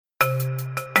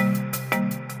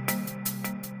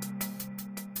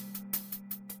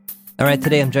All right,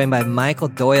 today I'm joined by Michael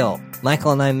Doyle.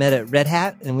 Michael and I met at Red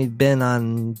Hat, and we've been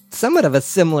on somewhat of a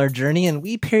similar journey, and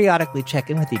we periodically check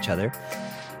in with each other.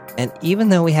 And even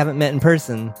though we haven't met in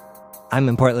person, I'm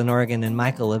in Portland, Oregon, and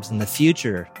Michael lives in the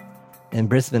future in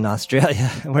Brisbane, Australia,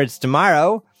 where it's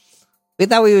tomorrow. We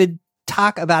thought we would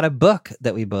talk about a book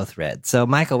that we both read. So,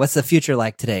 Michael, what's the future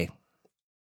like today?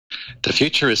 The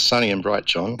future is sunny and bright,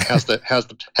 John. How's the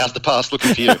past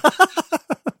looking for you?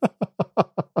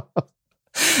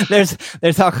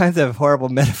 There's all kinds of horrible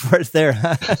metaphors there.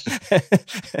 Huh?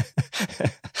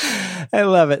 I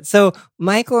love it. So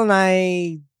Michael and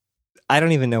I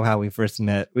don't even know how we first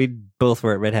met. We both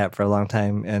were at Red Hat for a long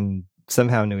time and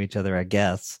somehow knew each other, I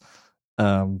guess.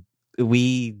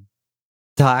 We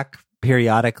talk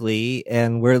periodically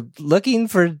and we're looking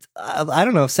for, I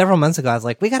don't know, several months ago, I was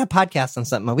like, we got a podcast on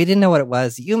something. We didn't know what it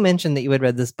was. You mentioned that you had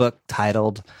read this book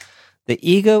titled The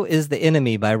Ego is the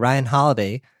Enemy by Ryan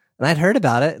Holiday. And I'd heard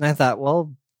about it, and I thought,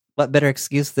 well, what better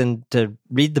excuse than to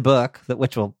read the book,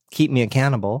 which will keep me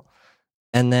accountable,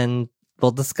 and then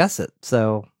we'll discuss it.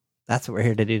 So that's what we're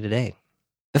here to do today.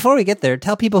 Before we get there,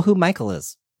 tell people who Michael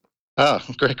is. Oh,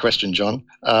 great question, John.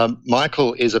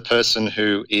 Michael is a person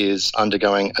who is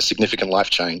undergoing a significant life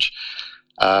change,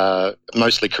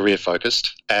 mostly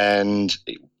career-focused. And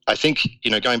I think,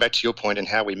 going back to your point and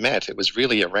how we met, it was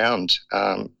really around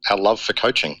our love for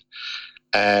coaching.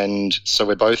 And so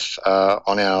we're both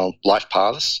on our life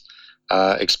paths,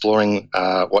 exploring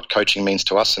what coaching means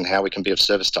to us and how we can be of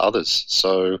service to others.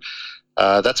 So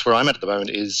that's where I'm at the moment,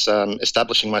 is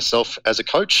establishing myself as a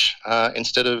coach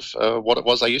instead of what it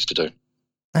was I used to do.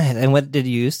 Right. And what did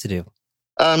you used to do?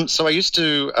 So I used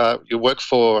to work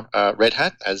for Red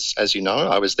Hat, as you know.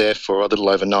 I was there for a little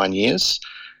over 9 years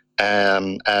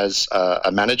as a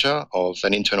manager of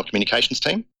an internal communications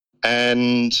team.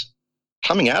 And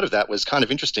coming out of that was kind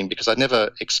of interesting because I'd never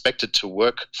expected to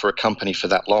work for a company for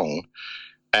that long.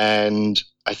 And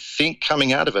I think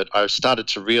coming out of it, I started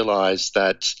to realize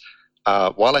that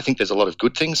while I think there's a lot of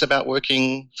good things about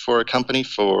working for a company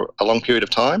for a long period of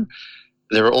time,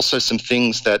 there are also some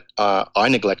things that I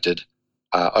neglected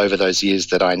over those years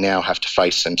that I now have to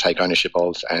face and take ownership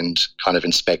of and kind of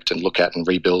inspect and look at and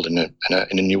rebuild in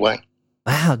a new way.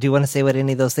 Wow. Do you want to say what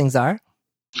any of those things are?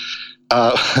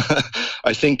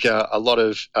 I think a lot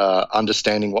of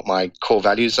understanding what my core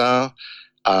values are,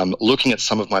 looking at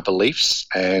some of my beliefs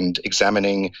and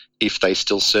examining if they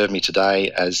still serve me today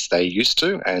as they used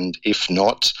to, and if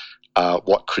not,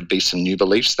 what could be some new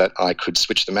beliefs that I could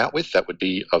switch them out with that would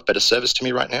be of better service to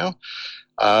me right now.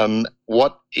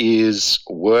 What is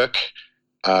work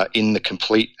in the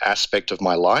complete aspect of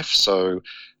my life? So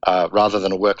rather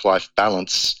than a work-life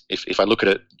balance, if I look at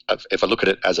it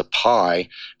as a pie,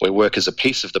 where work is a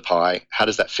piece of the pie, how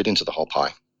does that fit into the whole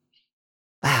pie?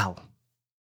 Wow.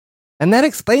 And that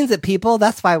explains it, people.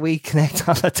 That's why we connect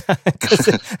all the time.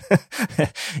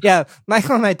 Yeah,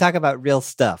 Michael and I talk about real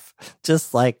stuff,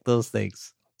 just like those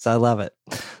things. So I love it.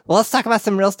 Well, let's talk about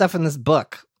some real stuff in this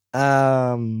book.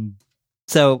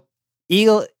 So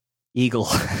Ego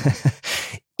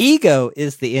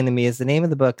is the Enemy is the name of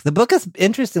the book. The book is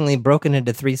interestingly broken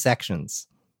into 3 sections,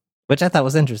 which I thought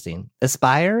was interesting.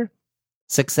 Aspire,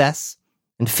 success,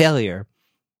 and failure.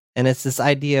 And it's this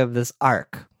idea of this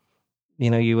arc.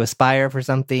 You aspire for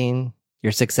something,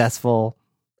 you're successful,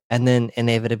 and then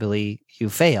inevitably you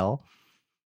fail.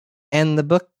 And the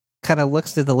book kind of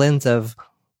looks through the lens of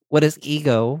what does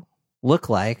ego look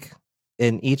like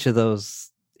in each of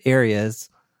those areas,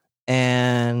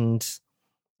 and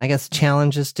I guess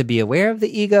challenges to be aware of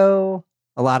the ego,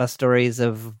 a lot of stories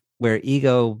of where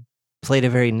ego played a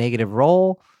very negative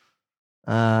role.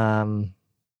 I don't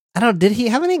know, did he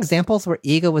have any examples where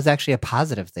ego was actually a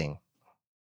positive thing?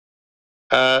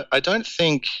 I don't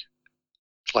think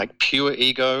pure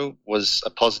ego was a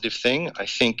positive thing. I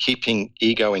think keeping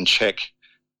ego in check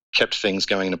kept things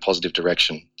going in a positive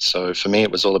direction. So for me,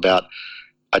 it was all about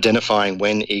identifying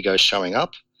when ego is showing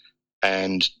up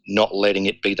and not letting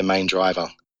it be the main driver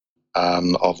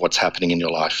of what's happening in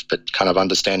your life, but kind of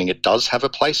understanding it does have a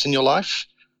place in your life,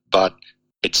 but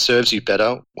it serves you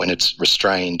better when it's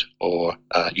restrained or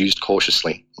used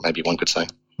cautiously, maybe one could say.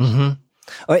 Mm-hmm.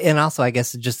 And also, I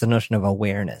guess, just the notion of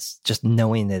awareness, just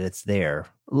knowing that it's there,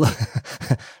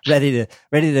 ready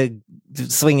to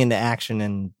swing into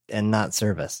action and not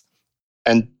service.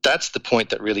 And that's the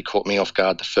point that really caught me off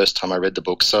guard the first time I read the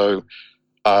book. So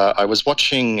I was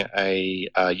watching a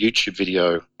YouTube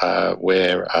video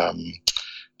where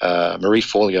Marie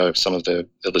Forleo, some of the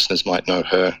listeners might know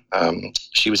her,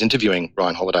 she was interviewing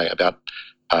Ryan Holiday about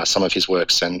some of his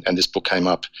works, and this book came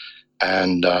up.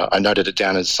 and I noted it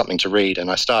down as something to read,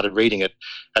 and I started reading it,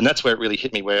 and that's where it really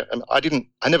hit me. Where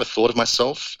I never thought of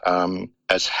myself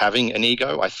as having an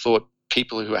ego. I thought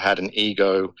people who had an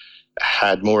ego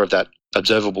had more of that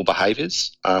observable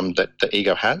behaviors that the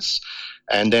ego has.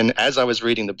 And then as I was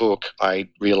reading the book, I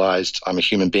realized I'm a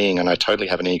human being and I totally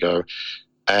have an ego.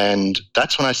 And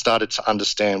that's when I started to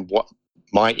understand what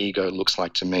my ego looks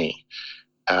like to me.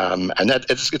 And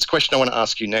it's a question I want to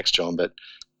ask you next, John, but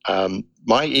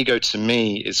my ego to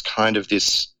me is kind of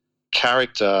this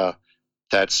character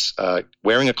that's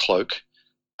wearing a cloak,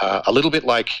 a little bit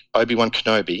like Obi-Wan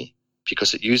Kenobi,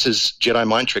 because it uses Jedi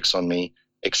mind tricks on me,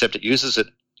 except it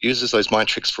uses those mind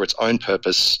tricks for its own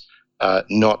purpose,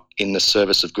 not in the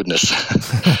service of goodness.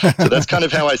 So that's kind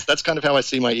of how I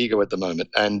see my ego at the moment.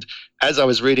 And as I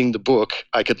was reading the book,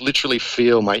 I could literally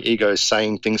feel my ego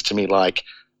saying things to me like,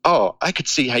 "Oh, I could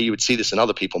see how you would see this in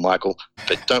other people, Michael,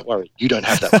 but don't worry, you don't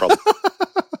have that problem."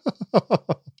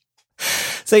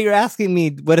 So you're asking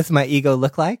me, what does my ego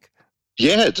look like?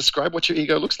 Yeah, describe what your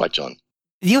ego looks like, John.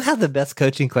 You have the best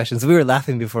coaching questions. We were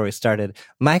laughing before we started.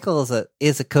 Michael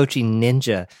is a coaching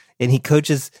ninja, and he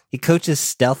coaches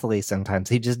stealthily sometimes.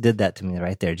 He just did that to me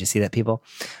right there. Did you see that, people?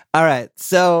 All right.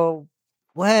 So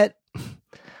what?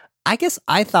 I guess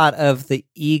I thought of the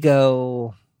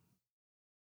ego.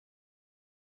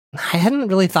 I hadn't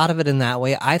really thought of it in that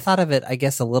way. I thought of it, I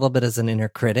guess, a little bit as an inner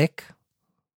critic.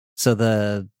 So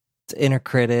the inner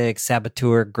critic,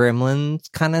 saboteur,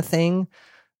 gremlin kind of thing.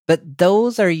 But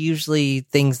those are usually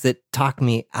things that talk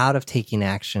me out of taking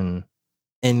action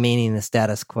and maintaining the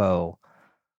status quo.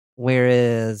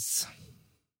 Whereas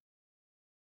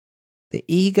the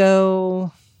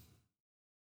ego,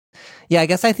 I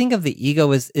guess I think of the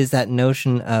ego is that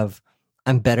notion of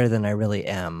I'm better than I really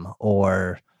am,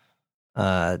 or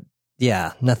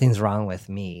nothing's wrong with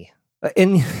me.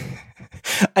 And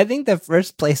I think the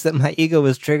first place that my ego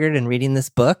was triggered in reading this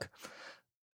book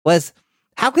was,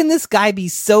 how can this guy be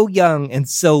so young and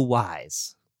so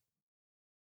wise?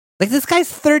 Like, this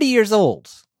guy's 30 years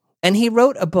old, and he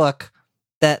wrote a book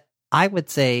that I would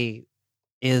say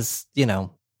is,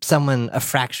 someone a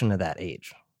fraction of that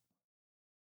age.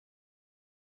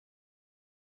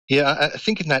 Yeah, I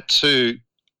think in that too,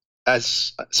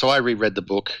 so I reread the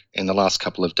book in the last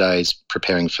couple of days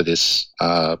preparing for this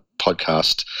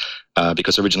podcast,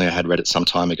 because originally I had read it some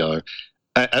time ago.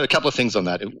 A couple of things on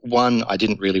that. One, I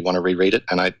didn't really want to reread it,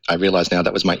 and I realize now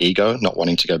that was my ego not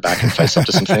wanting to go back and face up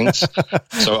to some things.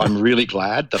 So I'm really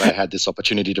glad that I had this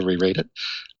opportunity to reread it.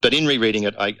 But in rereading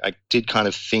it, I did kind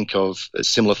of think of a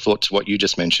similar thought to what you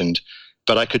just mentioned,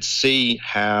 but I could see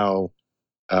how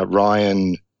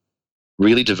Ryan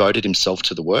really devoted himself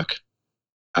to the work,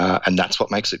 and that's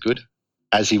what makes it good.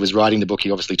 As he was writing the book, he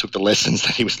obviously took the lessons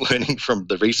that he was learning from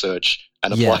the research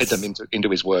and applied them into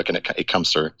his work, and it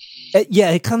comes through.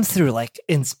 It comes through like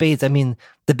in spades. I mean,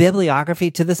 the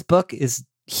bibliography to this book is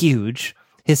huge.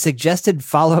 His suggested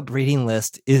follow-up reading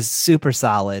list is super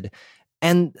solid.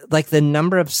 And like the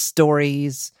number of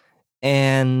stories,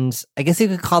 and I guess you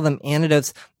could call them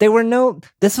anecdotes.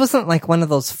 This wasn't like one of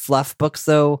those fluff books,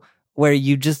 though, where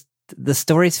the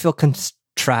stories feel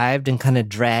contrived and kind of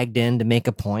dragged in to make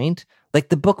a point. Like,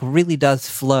 the book really does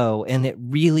flow, and it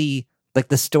really, like,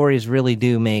 the stories really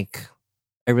do make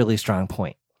a really strong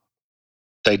point.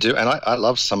 They do, and I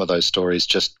love some of those stories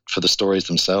just for the stories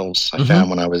themselves. I found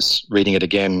when I was reading it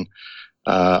again,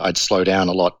 I'd slow down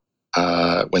a lot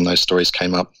when those stories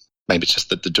came up. Maybe it's just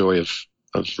the joy of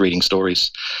reading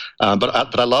stories.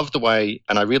 But I love the way,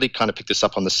 and I really kind of picked this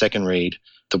up on the second read,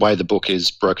 the way the book is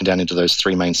broken down into those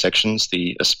three main sections: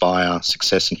 the aspire,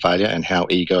 success, and failure, and how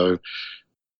ego,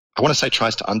 I want to say,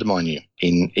 tries to undermine you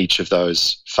in each of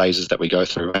those phases that we go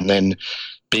through. And then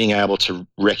being able to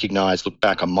look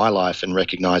back on my life and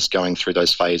recognize going through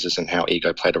those phases and how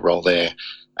ego played a role there,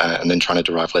 and then trying to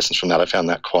derive lessons from that. I found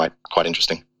that quite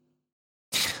interesting.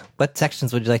 What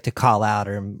sections would you like to call out,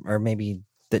 or maybe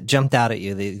that jumped out at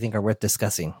you that you think are worth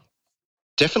discussing?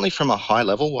 Definitely from a high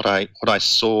level, what I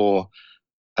saw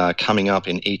coming up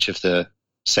in each of the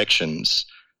sections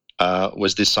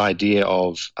was this idea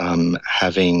of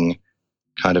having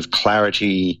kind of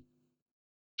clarity,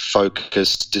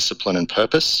 focus, discipline, and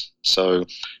purpose. So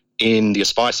in the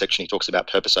aspire section, he talks about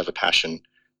purpose over passion.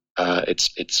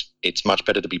 It's much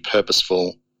better to be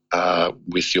purposeful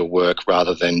with your work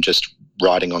rather than just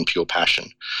riding on pure passion.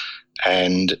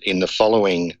 And in the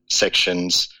following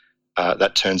sections,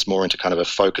 that turns more into kind of a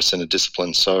focus and a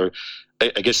discipline. So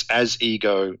I guess as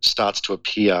ego starts to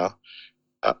appear,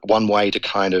 one way to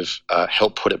kind of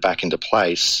help put it back into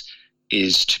place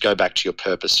is to go back to your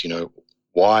purpose.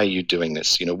 Why are you doing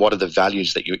this? What are the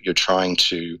values that you're trying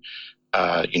to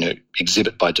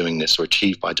exhibit by doing this or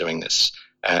achieve by doing this,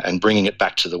 and bringing it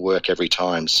back to the work every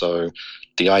time. So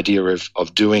the idea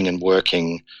of doing and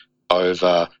working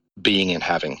over being and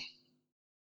having.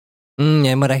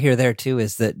 And what I hear there too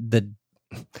is that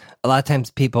a lot of times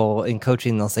people in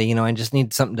coaching, they'll say, I just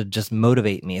need something to just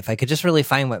motivate me. If I could just really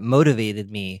find what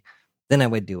motivated me, then I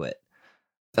would do it.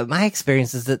 But my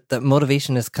experience is that the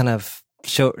motivation is kind of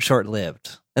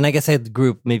short-lived. And I guess I'd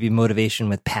group maybe motivation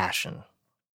with passion.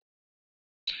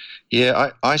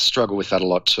 Yeah, I struggle with that a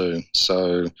lot too.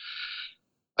 So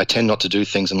I tend not to do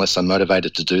things unless I'm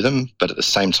motivated to do them. But at the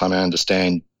same time, I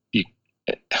understand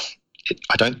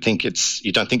I don't think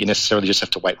you necessarily just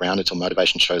have to wait around until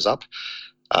motivation shows up.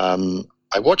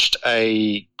 I watched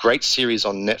a great series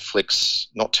on Netflix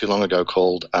not too long ago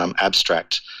called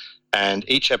Abstract, and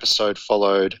each episode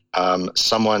followed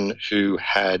someone who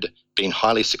had been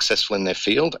highly successful in their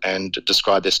field and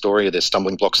described their story or their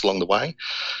stumbling blocks along the way.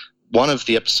 One of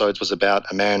the episodes was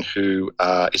about a man who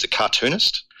is a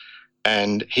cartoonist,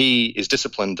 and he is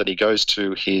disciplined that he goes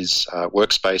to his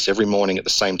workspace every morning at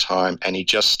the same time and he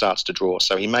just starts to draw.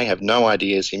 So he may have no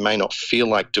ideas, he may not feel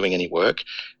like doing any work,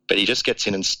 but he just gets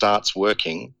in and starts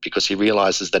working because he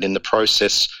realizes that in the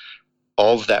process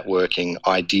of that working,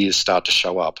 ideas start to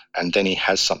show up, and then he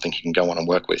has something he can go on and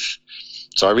work with.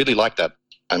 So I really like that.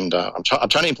 And I'm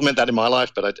trying to implement that in my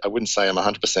life, but I wouldn't say I'm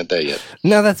 100% there yet.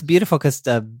 No, that's beautiful, because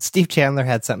Steve Chandler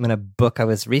had something in a book I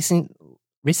was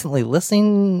recently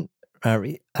listening.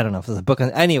 I don't know if it was a book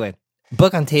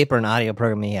book on tape or an audio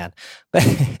program he had, but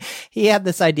he had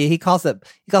this idea. He calls it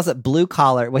blue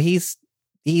collar. Well, he's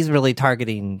really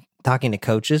talking to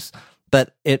coaches,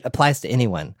 but it applies to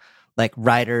anyone, like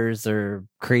writers or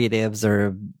creatives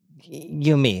or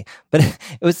you and me. But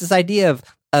it was this idea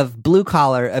of blue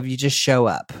collar, of you just show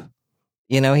up.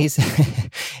 He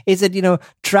said,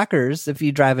 truckers, if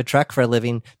you drive a truck for a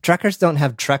living, truckers don't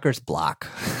have trucker's block.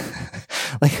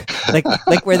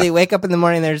 like where they wake up in the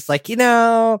morning, they're just like,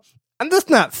 I'm just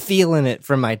not feeling it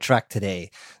for my truck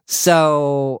today.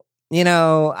 So,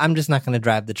 I'm just not going to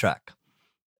drive the truck.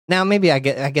 Now, maybe I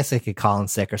guess I could call in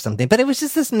sick or something, but it was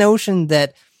just this notion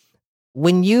that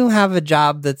when you have a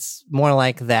job that's more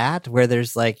like that, where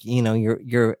there's like,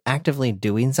 you're actively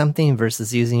doing something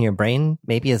versus using your brain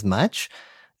maybe as much,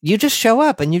 you just show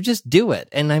up and you just do it.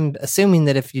 And I'm assuming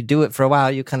that if you do it for a while,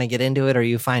 you kind of get into it, or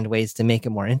you find ways to make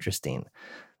it more interesting.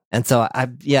 And so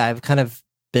I've kind of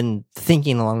been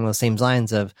thinking along those same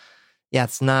lines of,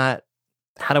 it's not,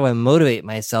 how do I motivate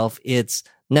myself? It's,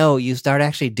 no, you start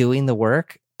actually doing the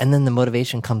work, and then the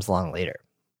motivation comes along later.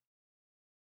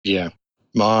 Yeah.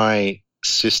 My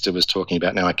sister was talking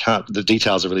about, now the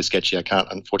details are really sketchy.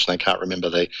 Unfortunately, I can't remember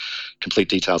the complete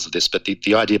details of this, but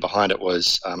the idea behind it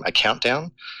was a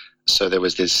countdown. So there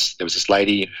was this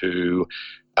lady who,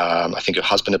 I think her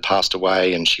husband had passed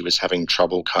away, and she was having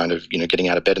trouble kind of, getting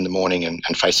out of bed in the morning and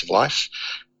facing life.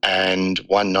 And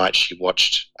one night she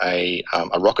watched a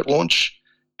rocket launch.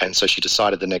 And so she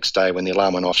decided the next day, when the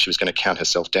alarm went off, she was going to count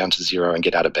herself down to 0 and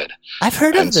get out of bed. I've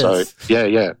heard of this. So,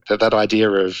 yeah. That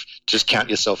idea of just count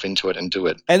yourself into it and do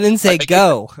it. And then say,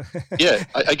 go. Yeah.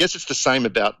 I guess it's the same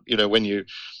about, when you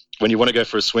want to go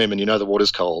for a swim and the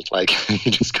water's cold, like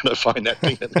you just got to find that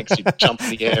thing that makes you jump in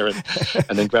the air,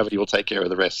 and then gravity will take care of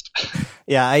the rest.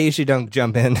 Yeah, I usually don't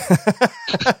jump in.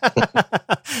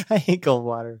 I hate cold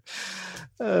water.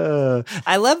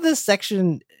 I love this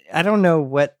section. I don't know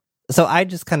what. So I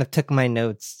just kind of took my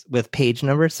notes with page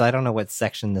numbers, so I don't know what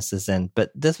section this is in,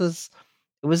 but it was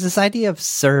this idea of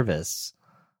service.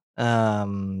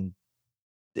 And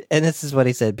this is what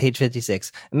he said, page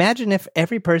 56. Imagine if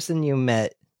every person you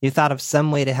met, you thought of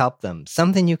some way to help them,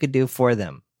 something you could do for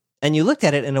them, and you looked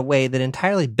at it in a way that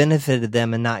entirely benefited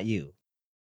them and not you.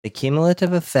 The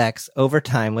cumulative effects over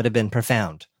time would have been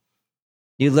profound.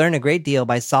 You learn a great deal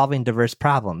by solving diverse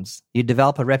problems. You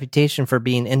develop a reputation for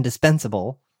being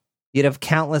indispensable. You'd have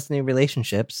countless new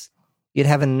relationships. You'd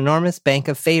have an enormous bank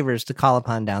of favors to call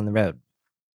upon down the road.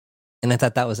 And I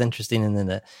thought that was interesting, and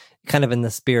then kind of in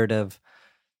the spirit of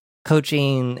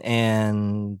coaching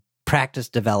and practice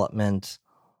development,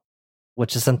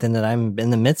 which is something that I'm in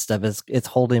the midst of. It's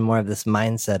holding more of this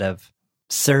mindset of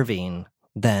serving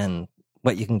than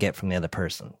what you can get from the other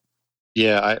person.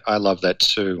 Yeah, I love that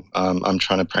too. I'm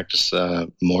trying to practice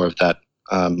more of that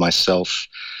myself.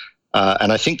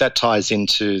 And I think that ties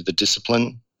into the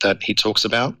discipline that he talks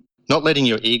about, not letting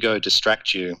your ego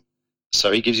distract you.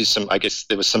 So he gives you some, I guess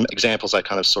there were some examples I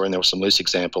kind of saw, and there were some loose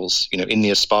examples, in the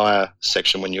Aspire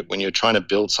section, when you're trying to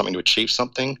build something to achieve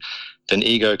something, then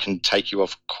ego can take you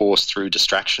off course through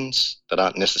distractions that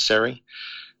aren't necessary.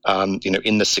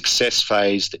 In the success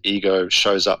phase, the ego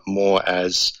shows up more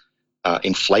as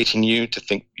inflating you to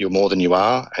think you're more than you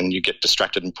are, and you get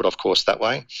distracted and put off course that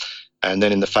way. And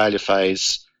then in the failure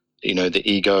phase, the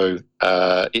ego,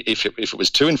 if it was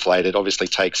too inflated, obviously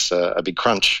takes a big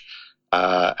crunch,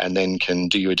 and then can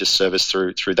do you a disservice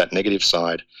through that negative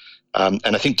side.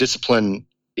 And I think discipline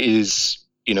is,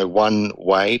 one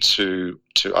way to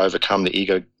overcome the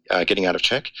ego getting out of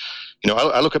check.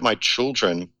 I look at my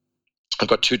children. I've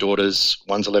got two daughters.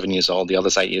 One's 11 years old. The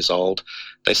other's 8 years old.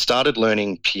 They started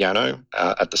learning piano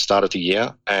at the start of the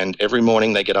year, and every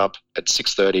morning they get up at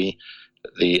 6:30.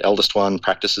 The eldest one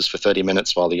practices for 30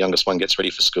 minutes while the youngest one gets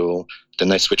ready for school. Then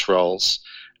they switch roles.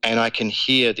 And I can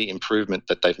hear the improvement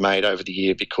that they've made over the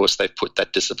year because they've put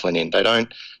that discipline in. They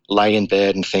don't lay in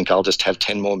bed and think, I'll just have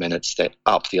 10 more minutes. They're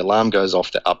up. The alarm goes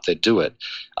off. They're up. They do it.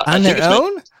 On their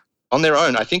own? On their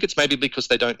own. I think it's maybe because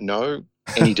they don't know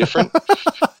any different.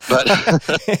 But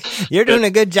you're doing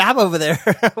a good job over there.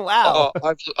 Wow.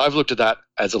 I've looked at that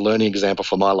as a learning example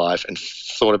for my life and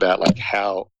thought about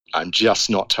how I'm just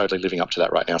not totally living up to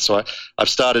that right now. So I've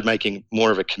started making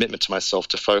more of a commitment to myself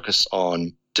to focus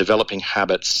on developing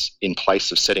habits in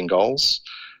place of setting goals.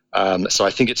 So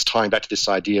I think it's tying back to this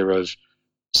idea of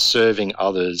serving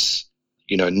others,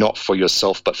 not for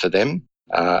yourself, but for them.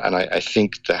 And I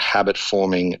think the habit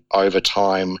forming over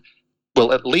time,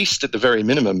 well, at least at the very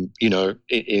minimum,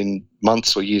 in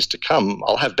months or years to come,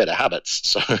 I'll have better habits.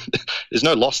 So there's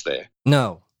no loss there.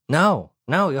 No.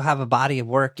 You'll have a body of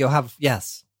work. You'll have,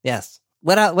 yes.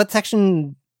 What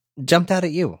section jumped out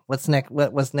at you? What's next?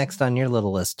 What was next on your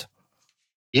little list?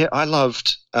 Yeah, I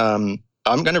loved, I'm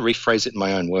going to rephrase it in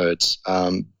my own words.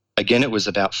 Again, it was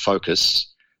about focus.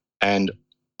 And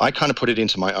I kind of put it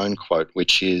into my own quote,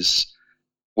 which is,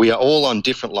 we are all on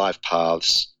different life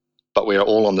paths, but we are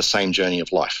all on the same journey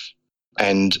of life.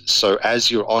 And so as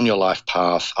you're on your life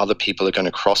path, other people are going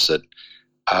to cross it.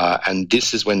 And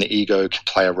this is when the ego can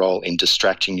play a role in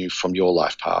distracting you from your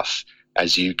life path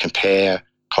as you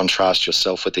contrast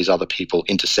yourself with these other people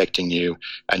intersecting you,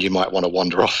 and you might want to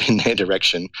wander off in their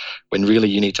direction when really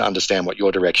you need to understand what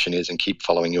your direction is and keep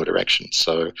following your direction.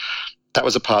 So that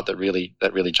was a part that really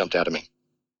jumped out at me.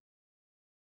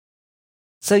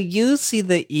 So you see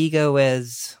the ego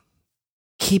as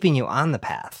keeping you on the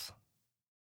path.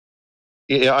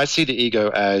 Yeah, I see the ego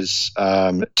as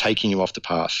taking you off the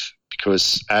path,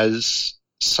 because as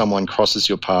someone crosses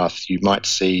your path, you might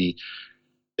see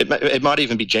it might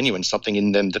even be genuine, something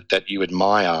in them that you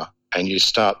admire, and you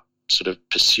start sort of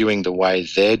pursuing the way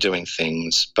they're doing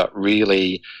things, but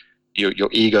really your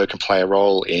ego can play a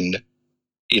role in,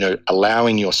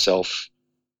 allowing yourself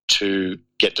to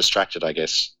get distracted, I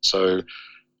guess. So,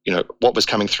 what was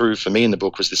coming through for me in the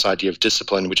book was this idea of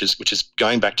discipline, which is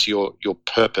going back to your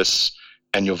purpose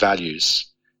and your values.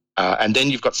 And then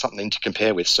you've got something to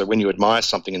compare with. So when you admire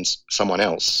something in someone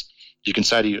else, you can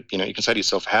say to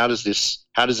yourself, how does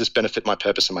this benefit my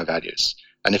purpose and my values?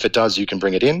 And if it does, you can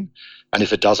bring it in. And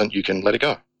if it doesn't, you can let it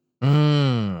go.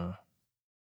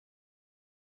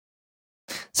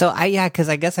 So because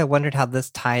I guess I wondered how this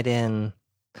tied in.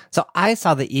 So I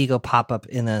saw the ego pop up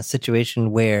in a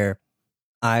situation where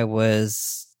I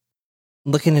was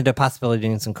looking into a possibility of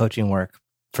doing some coaching work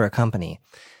for a company.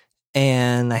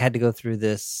 And I had to go through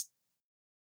this,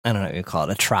 I don't know what you call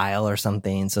it, a trial or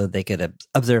something, so that they could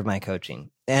observe my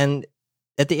coaching. And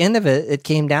at the end of it, it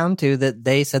came down to that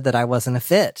they said that I wasn't a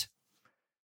fit.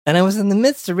 And I was in the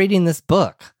midst of reading this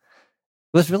book.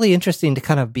 It was really interesting to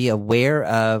kind of be aware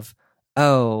of,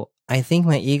 I think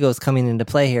my ego is coming into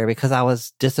play here, because I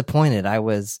was disappointed. I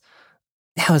was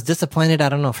disappointed. I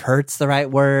don't know if hurt's the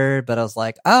right word, but I was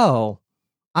like, I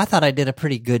thought I did a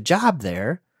pretty good job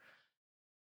there.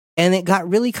 And it got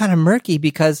really kind of murky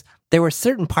because there were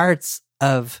certain parts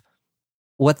of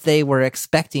what they were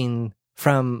expecting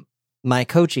from my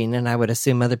coaching, and I would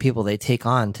assume other people they take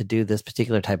on to do this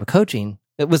particular type of coaching.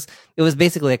 It was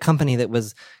basically a company that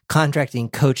was contracting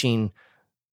coaching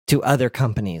to other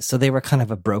companies. So they were kind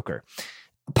of a broker.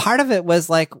 Part of it was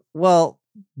like, well,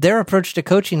 their approach to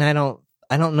coaching, I don't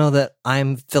know that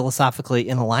I'm philosophically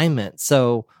in alignment.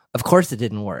 So of course it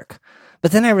didn't work.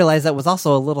 But then I realized that was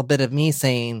also a little bit of me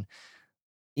saying,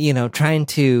 trying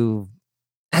to,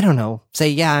 I don't know, say,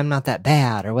 yeah, I'm not that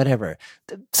bad or whatever.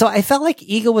 So I felt like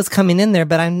ego was coming in there,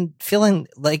 but I'm feeling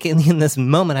like in this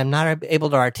moment, I'm not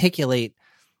able to articulate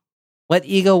what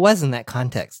ego was in that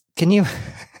context. Can you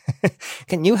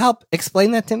help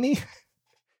explain that to me?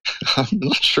 I'm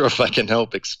not sure if I can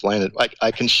help explain it.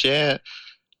 I can share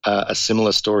a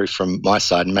similar story from my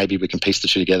side, and maybe we can piece the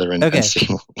two together and see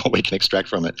what we can extract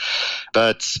from it.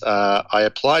 But I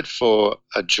applied for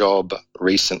a job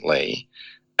recently,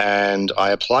 And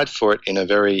I applied for it in a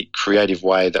very creative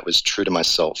way that was true to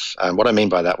myself. And what I mean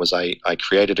by that was I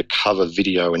created a cover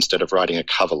video instead of writing a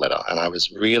cover letter. And I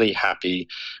was really happy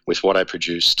with what I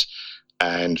produced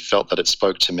and felt that it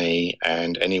spoke to me,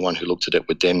 and anyone who looked at it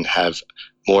would then have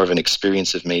more of an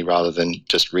experience of me rather than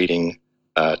just reading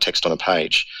text on a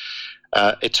page.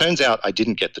 It turns out I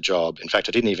didn't get the job. In fact,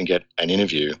 I didn't even get an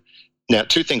interview. Now,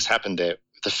 two things happened there.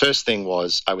 The first thing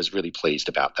was I was really pleased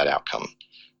about that outcome.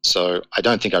 So I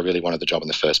don't think I really wanted the job in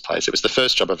the first place. It was the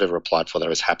first job I've ever applied for that I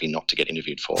was happy not to get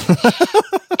interviewed for.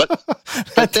 But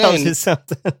that tells you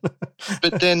something.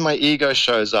 But then my ego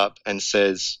shows up and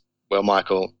says, well,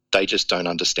 Michael, they just don't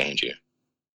understand you.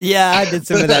 Yeah, I did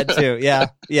some of that too. Yeah.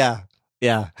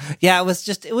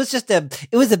 It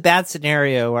was a bad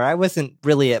scenario where I wasn't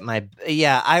really at my,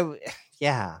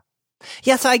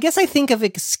 So I guess I think of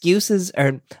excuses,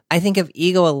 or I think of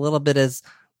ego a little bit as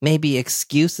maybe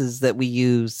excuses that we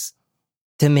use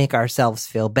to make ourselves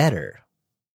feel better.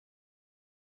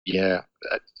 Yeah,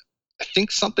 I think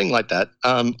something like that.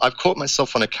 I've caught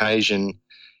myself on occasion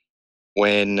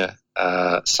when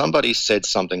somebody said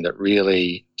something that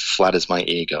really flatters my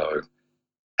ego,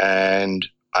 and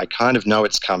I kind of know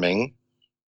it's coming,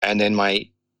 and then my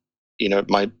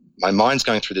mind's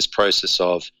going through this process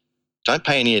of, don't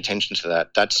pay any attention to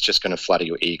that. That's just going to flatter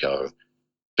your ego.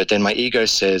 But then my ego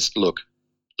says, look,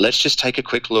 let's just take a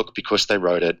quick look because they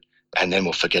wrote it, and then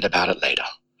we'll forget about it later.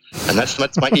 And that's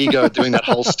my ego doing that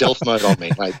whole stealth mode on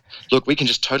me. Like, look, we can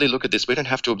just totally look at this. We don't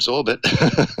have to absorb it.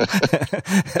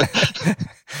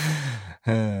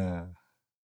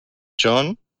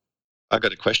 John, I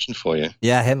got a question for you.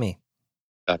 Yeah, hit me.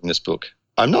 In this book.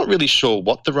 I'm not really sure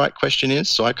what the right question is,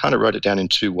 so I kind of wrote it down in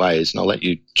two ways, and I'll let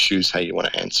you choose how you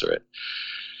want to answer it.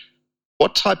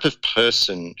 What type of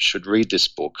person should read this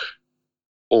book,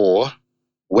 or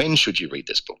when should you read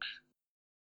this book?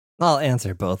 I'll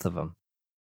answer both of them.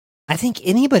 I think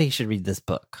anybody should read this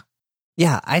book.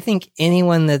 Yeah, I think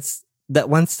anyone that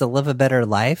wants to live a better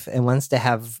life and wants to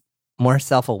have more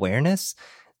self-awareness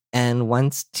and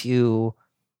wants to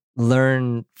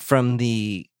learn from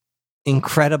the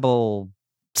incredible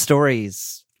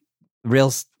stories,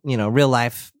 real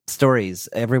life stories.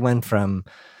 Everyone from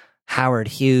Howard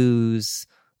Hughes,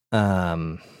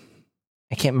 I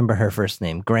can't remember her first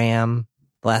name, Graham.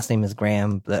 The last name is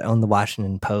Graham, that owned the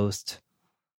Washington Post.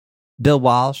 Bill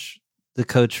Walsh, the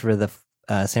coach for the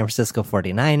San Francisco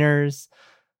 49ers.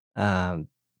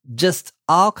 Just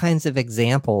all kinds of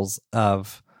examples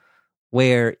of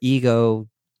where ego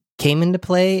came into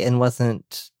play and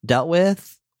wasn't dealt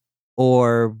with,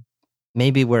 or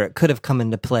maybe where it could have come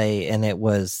into play and it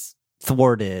was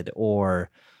thwarted or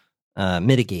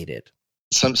mitigated.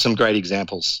 Some great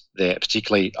examples there.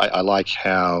 Particularly, I like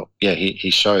how he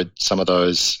showed some of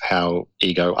those, how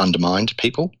ego undermined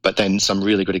people, but then some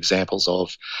really good examples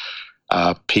of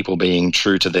people being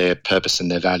true to their purpose and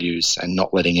their values and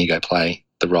not letting ego play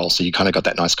the role. So you kind of got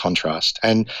that nice contrast.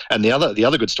 And the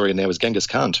other good story in there was Genghis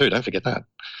Khan too. Don't forget that.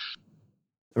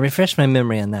 Refresh my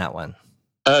memory on that one.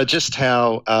 Just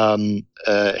how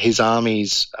his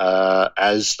armies,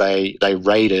 as they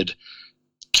raided,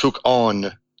 took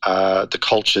on the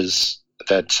cultures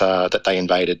that they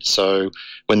invaded. So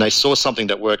when they saw something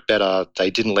that worked better, they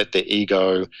didn't let their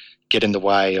ego get in the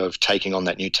way of taking on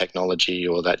that new technology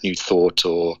or that new thought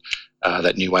or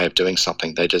that new way of doing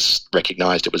something. They just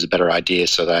recognized it was a better idea,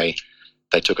 so they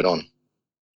took it on.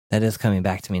 That is coming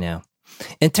back to me now.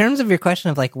 In terms of your question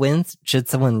of like, when should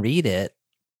someone read it?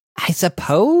 I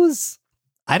suppose,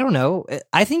 I don't know.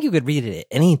 I think you could read it at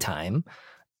any time.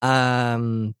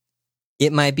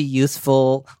 It might be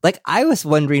useful. Like, I was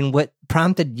wondering what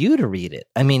prompted you to read it.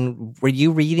 I mean, were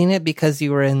you reading it because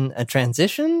you were in a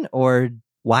transition, or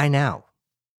why now?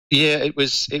 Yeah, it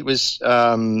was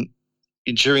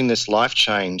during this life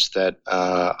change that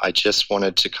I just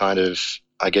wanted to kind of,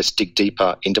 I guess, dig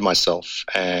deeper into myself.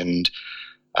 And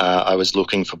I was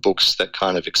looking for books that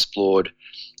kind of explored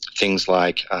things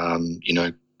like,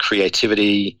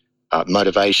 creativity,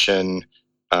 motivation,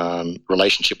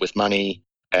 relationship with money,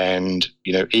 and,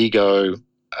 ego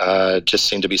just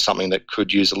seemed to be something that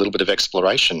could use a little bit of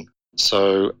exploration.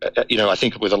 So, I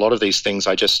think with a lot of these things,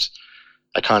 I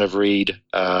kind of read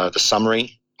the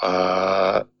summary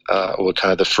or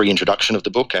kind of the free introduction of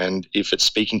the book. And if it's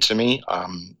speaking to me,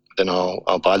 then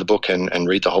I'll buy the book and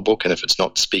read the whole book. And if it's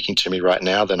not speaking to me right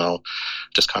now, then I'll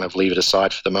just kind of leave it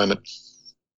aside for the moment.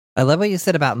 I love what you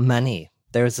said about money.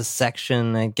 There was a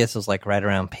section, I guess it was like right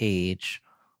around page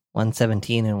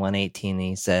 117 and 118.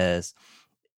 He says,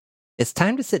 it's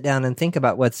time to sit down and think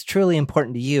about what's truly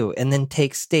important to you and then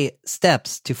take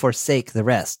steps to forsake the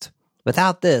rest.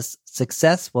 Without this,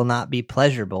 success will not be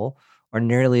pleasurable or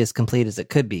nearly as complete as it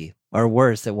could be, or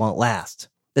worse, it won't last.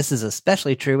 This is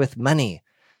especially true with money.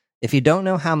 If you don't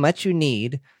know how much you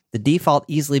need, the default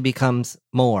easily becomes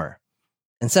more.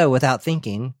 And so, without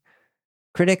thinking,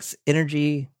 critics'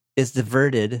 energy is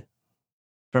diverted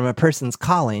from a person's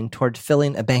calling toward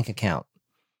filling a bank account.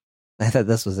 I thought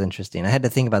this was interesting. I had to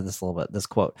think about this a little bit, this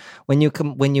quote. When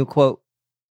you quote,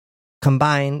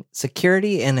 combine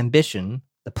security and ambition,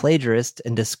 the plagiarist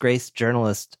and disgraced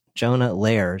journalist Jonah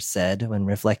Lehrer said when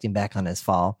reflecting back on his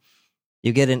fall,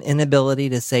 you get an inability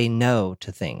to say no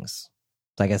to things.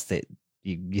 So I guess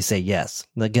you say yes.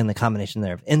 Again, the combination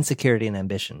there of insecurity and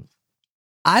ambition.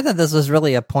 I thought this was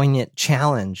really a poignant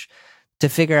challenge to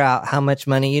figure out how much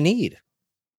money you need.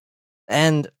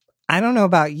 And I don't know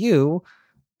about you,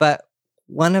 but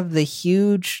one of the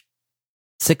huge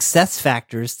success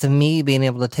factors to me being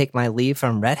able to take my leave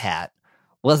from Red Hat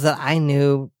was that I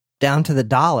knew down to the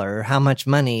dollar how much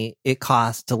money it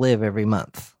cost to live every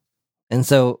month. And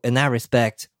so in that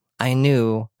respect, I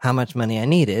knew how much money I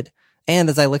needed. And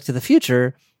as I look to the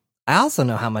future, I also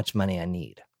know how much money I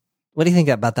need. What do you think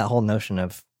about that whole notion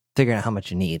of figuring out how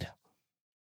much you need?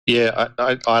 Yeah,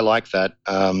 I like that.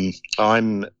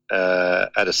 I'm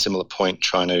at a similar point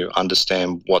trying to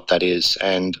understand what that is.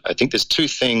 And I think there's two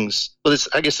things,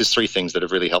 there's three things that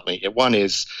have really helped me. One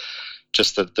is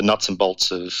just the nuts and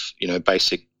bolts of,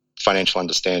 basic financial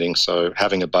understanding. So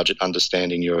having a budget,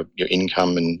 understanding your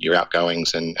income and your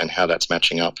outgoings and how that's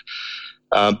matching up.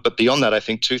 But beyond that, I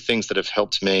think two things that have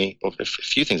helped me, or a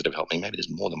few things that have helped me, maybe there's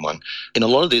more than one. In a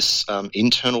lot of this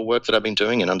internal work that I've been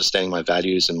doing and understanding my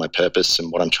values and my purpose and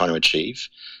what I'm trying to achieve,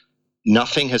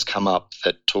 nothing has come up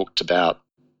that talked about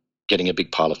getting a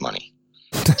big pile of money.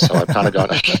 So I've kind of gone,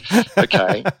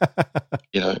 okay.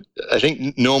 I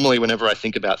think normally whenever I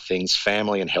think about things,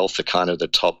 family and health are kind of the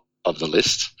top of the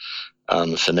list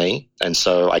for me. And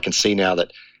so I can see now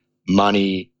that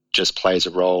money just plays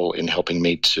a role in helping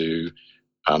me to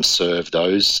serve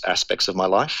those aspects of my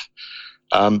life.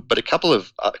 But a couple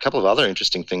of other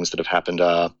interesting things that have happened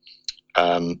are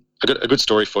a good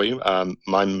story for you.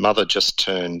 My mother just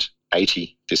turned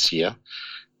 80 this year,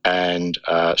 and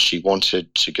she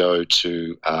wanted to go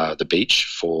to the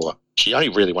beach she only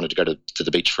really wanted to go to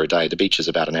the beach for a day. The beach is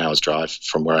about an hour's drive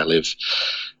from where I live.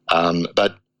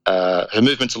 But her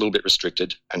movement's a little bit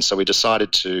restricted, and so we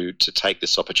decided to take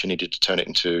this opportunity to turn it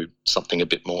into something a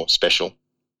bit more special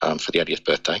for the 80th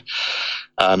birthday.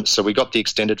 So we got the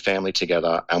extended family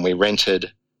together, and we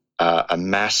rented a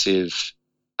massive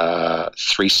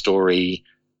 3-story,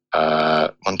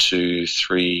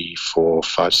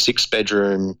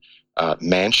 6-bedroom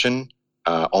mansion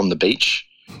on the beach.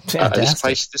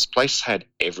 This place had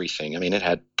everything. I mean, it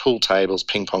had pool tables,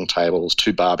 ping pong tables,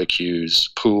 2 barbecues,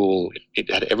 pool.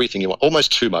 It had everything you want.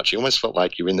 Almost too much. You almost felt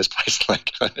like you were in this place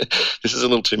like, this is a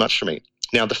little too much for me.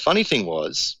 Now, the funny thing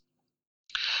was,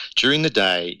 during the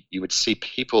day, you would see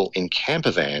people in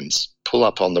camper vans pull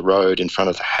up on the road in front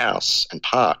of the house and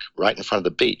park right in front of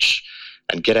the beach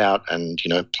and get out and,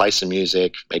 play some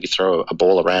music, maybe throw a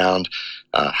ball around,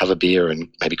 have a beer and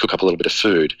maybe cook up a little bit of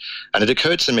food. And it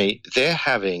occurred to me, they're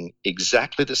having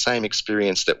exactly the same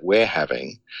experience that we're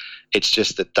having. It's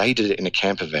just that they did it in a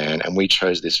camper van and we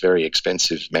chose this very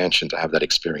expensive mansion to have that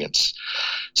experience.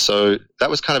 So that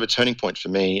was kind of a turning point for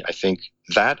me. I think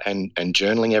that and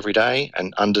journaling every day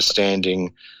and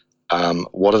understanding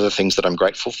what are the things that I'm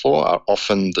grateful for are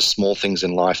often the small things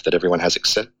in life that everyone has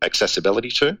accessibility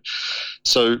to.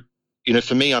 So,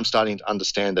 for me, I'm starting to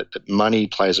understand that money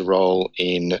plays a role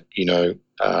in,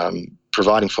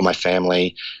 providing for my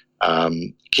family,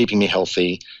 keeping me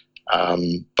healthy,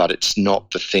 but it's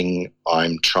not the thing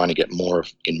I'm trying to get more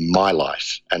of in my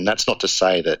life. And that's not to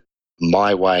say that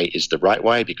my way is the right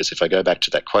way, because if I go back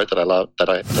to that quote that I love, that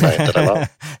I love,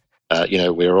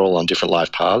 we're all on different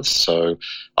life paths. So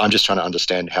I'm just trying to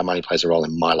understand how money plays a role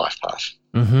in my life path.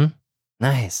 Mm-hmm.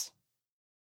 Nice.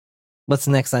 What's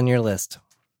next on your list?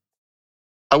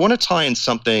 I want to tie in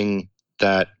something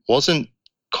that wasn't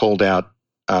called out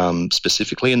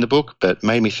specifically in the book, but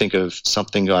made me think of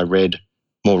something I read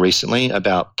more recently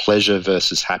about pleasure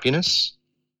versus happiness.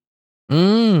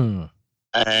 And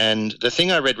the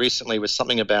thing I read recently was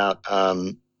something about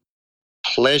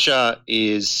pleasure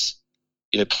is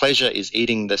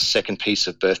eating the second piece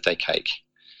of birthday cake,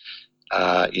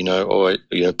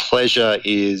 pleasure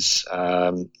is,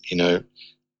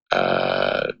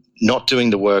 not doing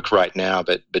the work right now,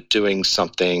 but doing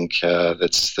something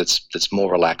that's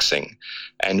more relaxing.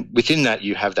 And within that,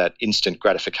 you have that instant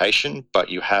gratification, but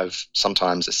you have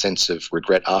sometimes a sense of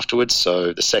regret afterwards.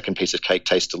 So the second piece of cake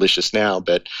tastes delicious now,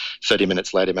 but 30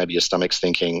 minutes later, maybe your stomach's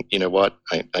thinking, you know what,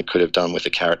 I could have done with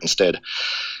a carrot instead.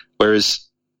 Whereas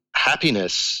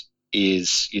happiness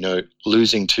is,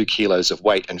 losing 2 kilos of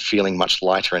weight and feeling much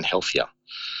lighter and healthier.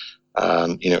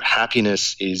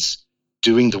 Happiness is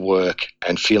doing the work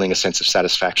and feeling a sense of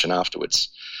satisfaction afterwards.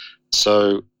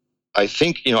 So I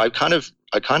think, I kind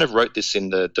of wrote this in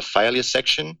the failure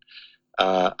section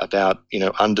about,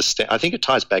 understand. I think it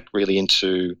ties back really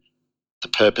into the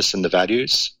purpose and the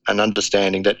values, and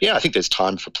understanding that, I think there's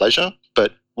time for pleasure,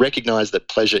 but recognize that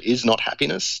pleasure is not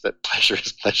happiness, that pleasure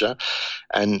is pleasure,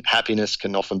 and happiness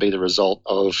can often be the result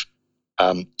of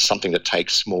something that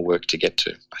takes more work to get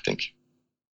to, I think.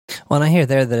 Well, and I hear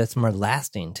there that it's more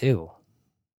lasting too.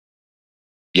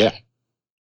 Yeah,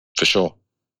 for sure.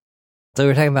 So we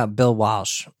were talking about Bill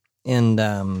Walsh, and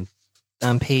on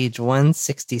page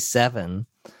 167,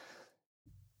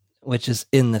 which is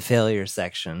in the failure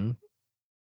section,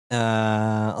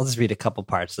 I'll just read a couple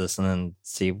parts of this and then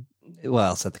see. Well,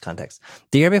 I'll set the context.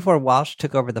 The year before Walsh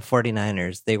took over the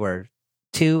 49ers, they were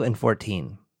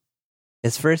 2-14.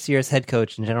 His first year as head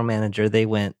coach and general manager, they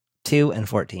went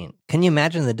 2-14. Can you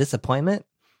imagine the disappointment?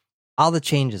 All the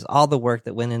changes, all the work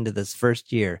that went into this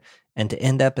first year, and to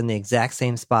end up in the exact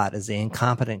same spot as the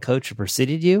incompetent coach who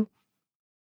preceded you?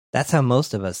 That's how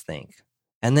most of us think.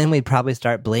 And then we'd probably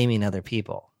start blaming other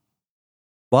people.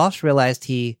 Walsh realized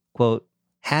he, quote,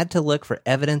 had to look for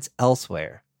evidence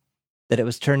elsewhere that it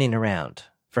was turning around.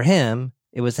 For him,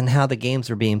 it was in how the games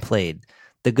were being played,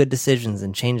 the good decisions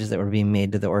and changes that were being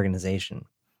made to the organization.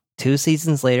 2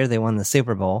 seasons later, they won the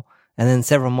Super Bowl, and then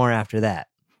several more after that.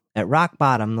 At rock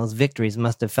bottom, those victories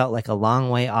must have felt like a long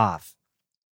way off,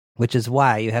 which is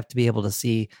why you have to be able to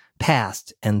see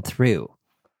past and through.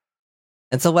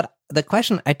 And so what the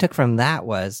question I took from that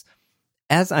was,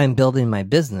 as I'm building my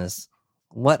business,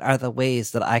 what are the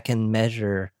ways that I can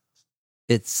measure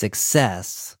its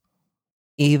success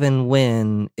even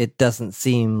when it doesn't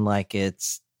seem like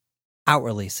it's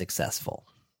outwardly successful?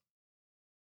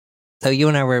 So you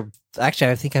and I were,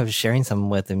 actually, I think I was sharing some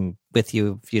with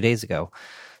you a few days ago.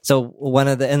 So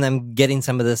and I'm getting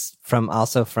some of this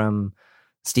from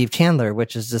Steve Chandler,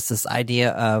 which is just this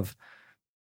idea of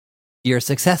you're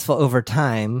successful over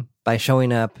time by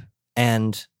showing up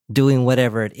and doing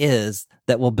whatever it is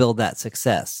that will build that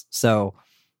success. So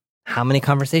how many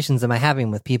conversations am I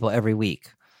having with people every week?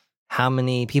 How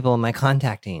many people am I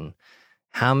contacting?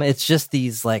 It's just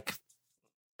these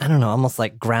almost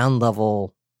like ground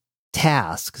level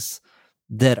tasks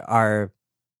that are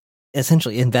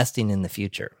essentially investing in the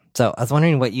future. So I was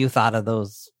wondering what you thought of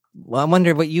those. Well, I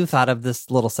wondered what you thought of this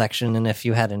little section and if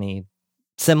you had any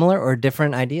similar or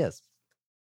different ideas.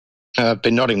 I've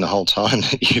been nodding the whole time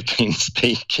that you've been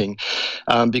speaking,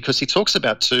 because he talks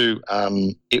about too,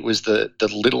 it was the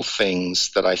little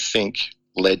things that I think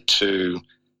led to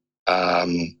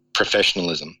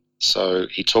professionalism. So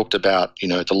he talked about,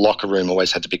 the locker room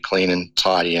always had to be clean and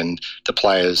tidy, and the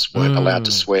players weren't allowed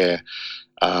to swear.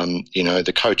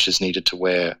 The coaches needed to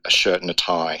wear a shirt and a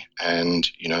tie,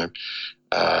 and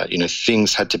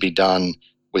things had to be done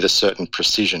with a certain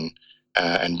precision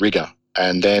and rigor.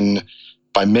 And then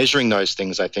by measuring those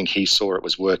things, I think he saw it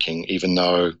was working, even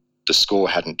though the score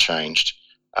hadn't changed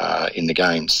in the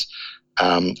games.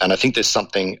 And I think there's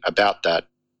something about that.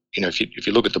 If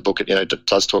you look at the book, it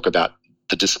does talk about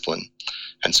the discipline.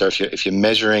 And so if you're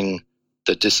measuring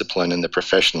the discipline and the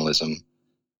professionalism,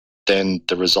 then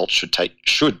the results should take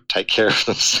care of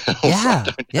themselves.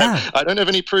 Yeah, I don't have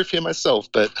any proof here myself,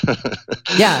 but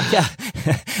yeah.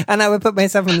 And I would put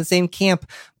myself in the same camp,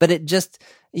 but it just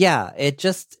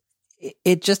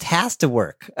has to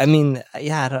work. I mean,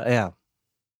 yeah.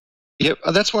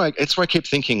 That's why I keep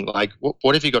thinking, like,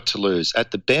 what have you got to lose?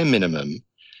 At the bare minimum,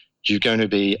 you're going to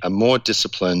be a more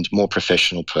disciplined, more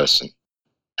professional person.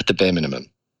 At the bare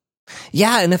minimum.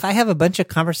 Yeah, and if I have a bunch of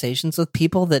conversations with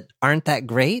people that aren't that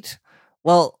great,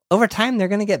 well, over time they're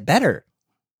going to get better.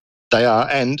 They are,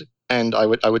 and I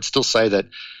would still say that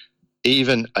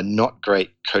even a not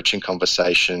great coaching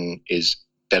conversation is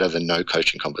better than no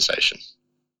coaching conversation.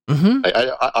 Mm-hmm.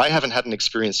 I haven't had an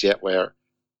experience yet where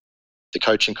the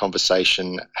coaching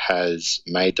conversation has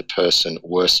made the person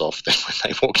worse off than when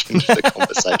they walked into the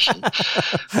conversation.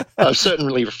 I've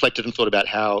certainly reflected and thought about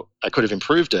how I could have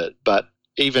improved it, but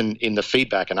even in the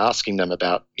feedback and asking them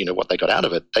about, what they got out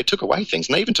of it, they took away things,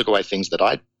 and they even took away things that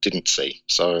I didn't see.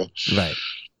 So,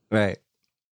 right.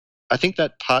 I think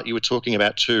that part you were talking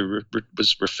about too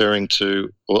was referring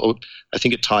to, or I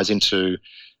think it ties into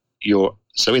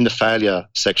so in the failure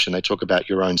section, they talk about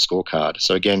your own scorecard.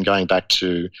 So again, going back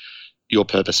to your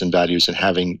purpose and values and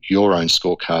having your own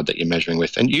scorecard that you're measuring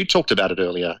with. And you talked about it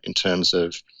earlier in terms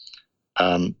of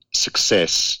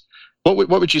success. What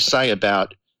would you say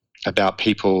about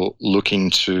people looking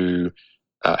to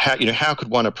how could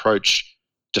one approach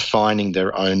defining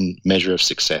their own measure of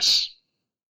success?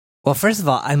 Well, first of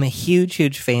all, I'm a huge,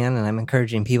 huge fan, and I'm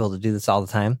encouraging people to do this all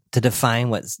the time, to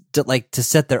define to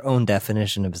set their own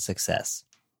definition of success,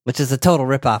 which is a total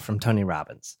ripoff from Tony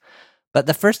Robbins. But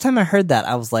the first time I heard that,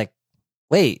 I was like,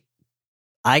 wait,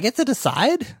 I get to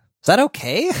decide? Is that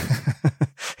okay?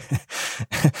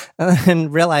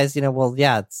 And realized, well,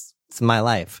 yeah, it's my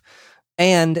life.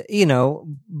 And,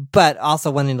 but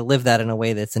also wanting to live that in a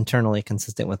way that's internally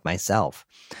consistent with myself.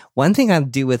 One thing I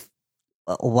do with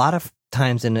a lot of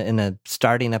times in a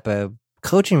starting up a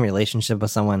coaching relationship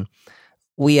with someone,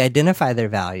 we identify their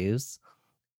values,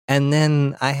 and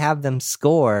then I have them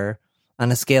score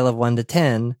on a scale of 1 to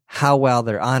 10 how well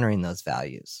they're honoring those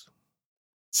values.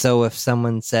 So if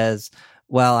someone says,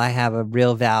 well, I have a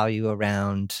real value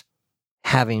around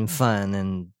having fun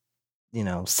and,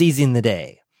 seizing the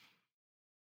day.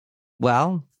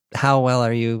 Well, how well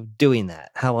are you doing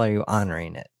that? How well are you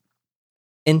honoring it?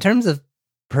 In terms of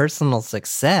personal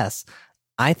success,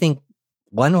 I think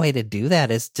one way to do that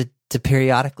is to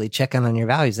periodically check in on your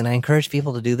values. And I encourage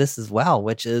people to do this as well,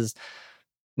 which is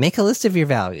make a list of your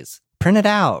values, print it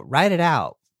out, write it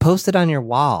out, post it on your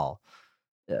wall.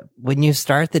 When you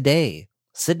start the day,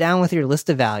 sit down with your list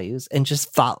of values and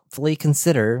just thoughtfully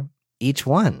consider each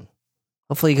one.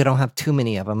 Hopefully you don't have too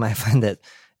many of them. I find that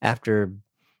after,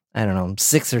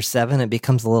 6 or 7, it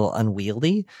becomes a little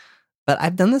unwieldy. But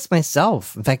I've done this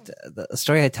myself. In fact, the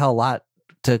story I tell a lot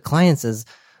to clients is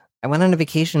I went on a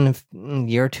vacation a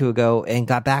year or two ago and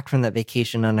got back from that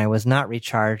vacation, and I was not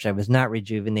recharged. I was not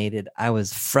rejuvenated. I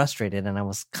was frustrated, and I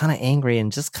was kind of angry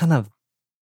and just kind of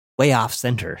way off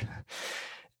center.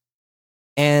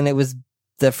 And it was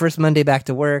the first Monday back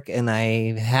to work, and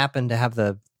I happened to have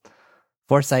the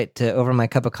foresight to, over my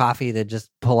cup of coffee, to just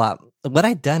pull out. What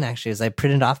I'd done actually is I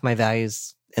printed off my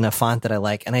values in a font that I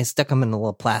like, and I stuck them in a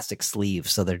little plastic sleeve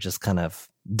so they're just kind of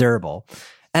durable.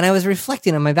 And I was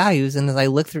reflecting on my values, and as I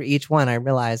looked through each one, I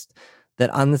realized that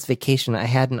on this vacation, I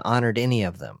hadn't honored any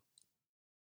of them.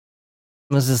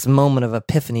 It was this moment of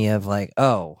epiphany of like,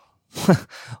 oh,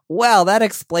 well, that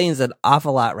explains an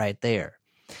awful lot right there.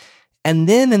 And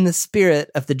then in the spirit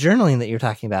of the journaling that you're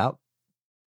talking about,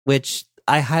 which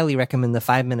I highly recommend the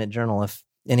 5-minute journal if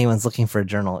anyone's looking for a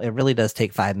journal. It really does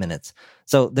take 5 minutes.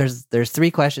 So there's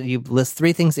 3 questions. You list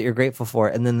 3 things that you're grateful for.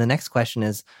 And then the next question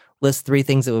is list 3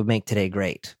 things that would make today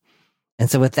great.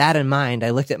 And so with that in mind, I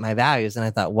looked at my values and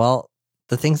I thought, well,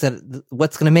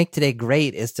 what's going to make today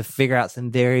great is to figure out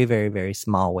some very, very, very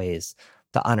small ways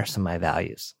to honor some of my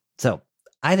values. So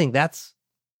I think that's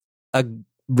a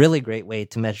really great way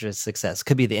to measure success.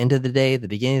 Could be the end of the day, the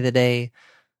beginning of the day.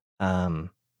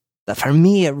 But for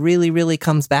me, it really, really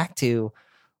comes back to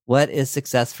what is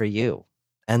success for you,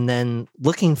 and then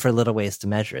looking for little ways to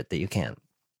measure it that you can.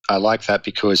 I like that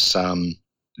because the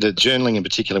journaling in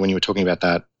particular, when you were talking about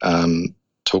that,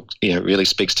 really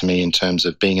speaks to me in terms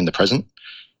of being in the present.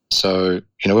 So,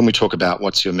 when we talk about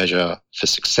what's your measure for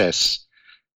success,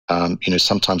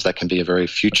 sometimes that can be a very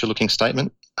future-looking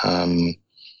statement.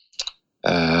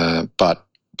 But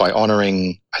by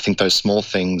honoring, I think, those small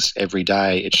things every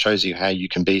day, it shows you how you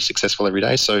can be successful every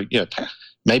day. So,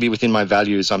 maybe within my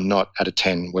values, I'm not at a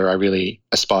 10 where I really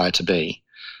aspire to be.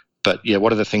 But,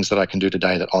 what are the things that I can do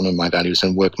today that honor my values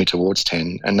and work me towards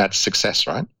 10? And that's success,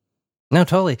 right? No,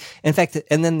 totally. In fact,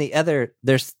 and then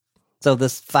this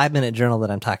 5-minute journal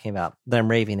that I'm talking about, that I'm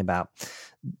raving about,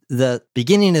 the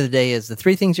beginning of the day is the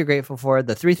 3 things you're grateful for,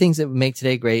 the 3 things that would make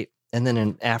today great, and then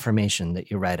an affirmation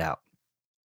that you write out.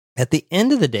 At the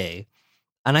end of the day,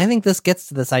 and I think this gets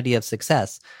to this idea of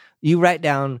success, you write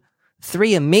down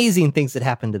 3 amazing things that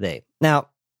happened today. Now,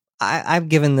 I've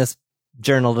given this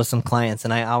journal to some clients,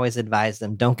 and I always advise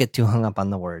them, don't get too hung up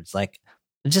on the words. Like,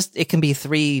 it can be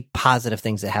 3 positive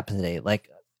things that happen today. Like,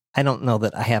 I don't know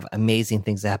that I have amazing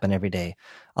things that happen every day,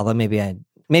 although maybe I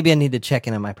need to check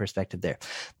in on my perspective there.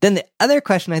 Then the other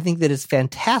question I think that is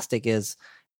fantastic is,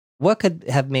 what could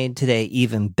have made today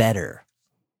even better?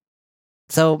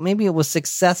 So maybe it was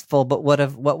successful, but what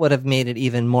would have made it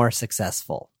even more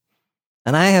successful?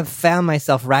 And I have found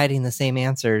myself writing the same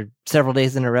answer several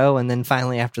days in a row, and then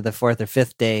finally after the 4th or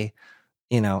 5th day,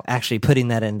 actually putting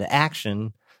that into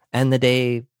action, and the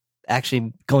day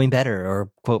actually going better,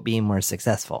 or quote, being more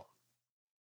successful.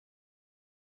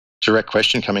 Direct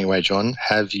question coming away, John.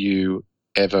 Have you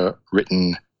ever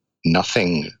written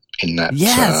nothing in that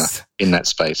in that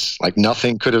space? Like,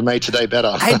 nothing could have made today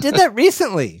better. I did that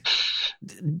recently.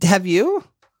 Have you?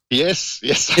 Yes.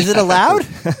 Is it allowed?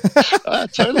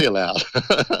 Totally allowed.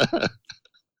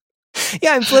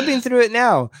 Yeah, I'm flipping through it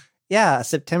now. Yeah,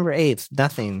 September 8th,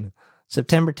 nothing.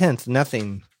 September 10th,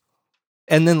 nothing.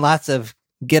 And then lots of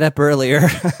get up earlier.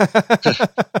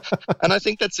 And I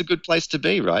think that's a good place to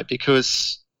be, right?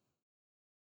 Because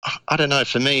I don't know,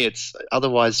 for me, it's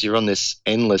otherwise you're on this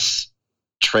endless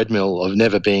treadmill of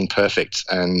never being perfect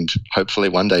and hopefully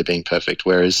one day being perfect.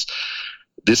 Whereas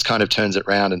this kind of turns it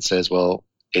around and says, well,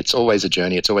 it's always a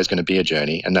journey. It's always going to be a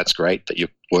journey. And that's great that you're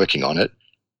working on it.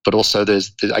 But also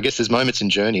I guess there's moments in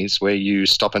journeys where you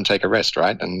stop and take a rest,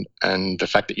 right? And the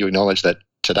fact that you acknowledge that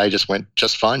today just went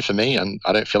just fine for me and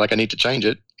I don't feel like I need to change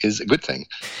it is a good thing.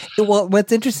 Well,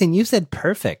 what's interesting, you said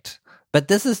perfect, but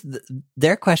this is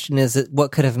their question is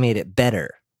what could have made it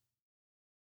better?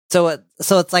 So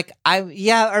it's like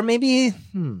or maybe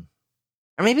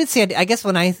it's the idea. I guess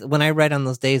when I write on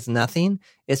those days nothing,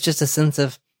 it's just a sense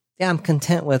of I'm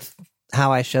content with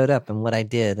how I showed up and what I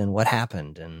did and what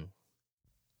happened, and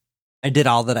I did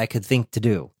all that I could think to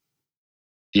do.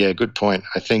 Yeah, good point.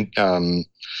 I think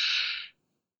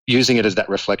using it as that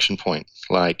reflection point,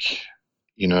 like,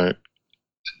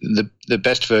 the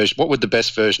best version, what would the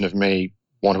best version of me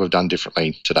want to have done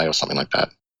differently today or something like that?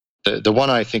 The one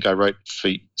I think I wrote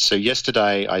so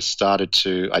yesterday I started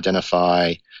to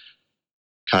identify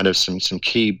kind of some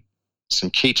key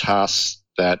tasks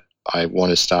that I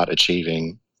want to start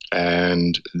achieving.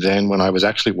 And then when I was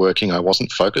actually working, I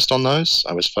wasn't focused on those.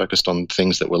 I was focused on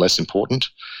things that were less important.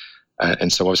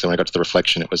 And so obviously when I got to the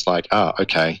reflection, it was like,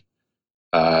 okay,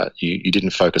 you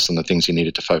didn't focus on the things you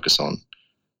needed to focus on.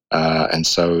 And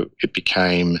so it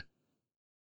became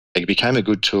a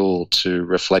good tool to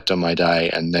reflect on my day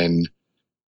and then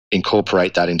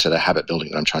incorporate that into the habit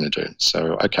building that I'm trying to do.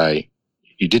 So, okay,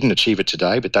 you didn't achieve it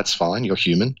today, but that's fine. You're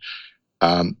human.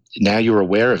 Now you're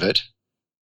aware of it.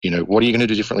 What are you going to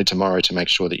do differently tomorrow to make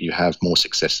sure that you have more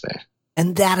success there?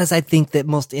 And that is, I think, the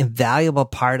most invaluable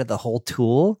part of the whole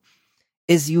tool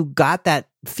is you got that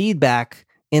feedback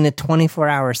in a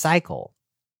 24-hour cycle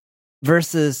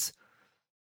versus,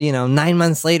 9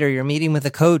 months later, you're meeting with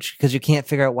a coach because you can't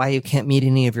figure out why you can't meet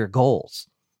any of your goals.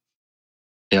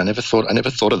 Yeah, I never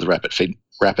thought of the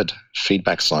rapid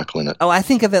feedback cycle in it. Oh, I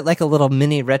think of it like a little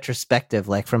mini retrospective,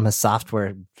 like from a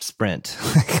software sprint.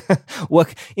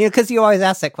 Because you always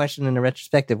ask that question in a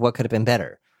retrospective, what could have been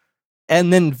better?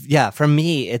 And then, for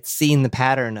me, it's seeing the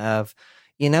pattern of,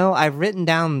 I've written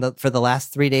down for the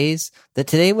last 3 days that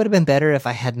today would have been better if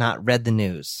I had not read the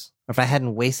news or if I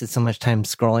hadn't wasted so much time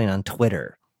scrolling on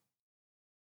Twitter.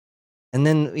 And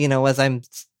then,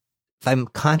 if I'm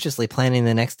consciously planning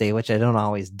the next day, which I don't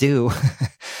always do,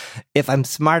 if I'm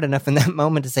smart enough in that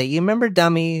moment to say, you remember,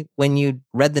 dummy, when you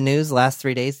read the news the last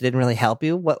 3 days, it didn't really help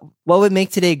you? What would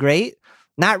make today great?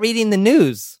 Not reading the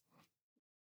news.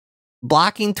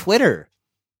 Blocking Twitter.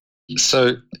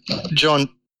 So, John,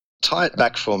 tie it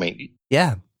back for me.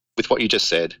 Yeah. With what you just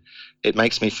said, it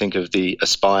makes me think of the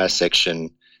Aspire section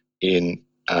in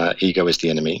Ego is the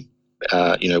Enemy.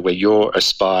 Where you're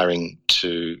aspiring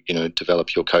to,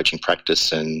 develop your coaching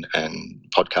practice and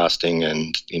podcasting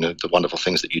and, the wonderful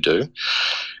things that you do.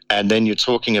 And then you're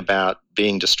talking about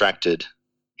being distracted,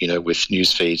 with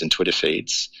news feeds and Twitter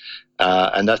feeds.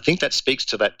 And I think that speaks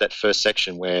to that first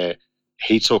section where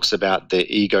he talks about the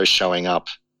ego showing up,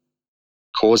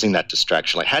 causing that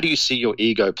distraction. Like, how do you see your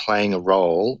ego playing a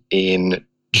role in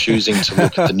choosing to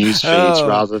look at the news feeds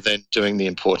rather than doing the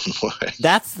important work?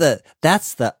 That's the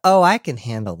I can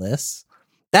handle this.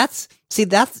 That's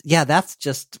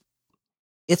just,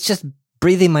 it's just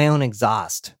breathing my own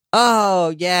exhaust.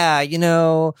 Oh yeah,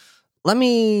 let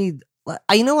me,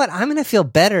 you know what? I'm going to feel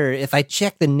better if I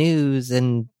check the news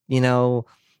and,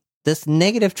 this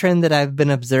negative trend that I've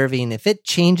been observing, if it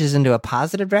changes into a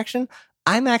positive direction,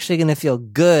 I'm actually going to feel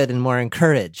good and more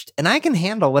encouraged, and I can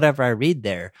handle whatever I read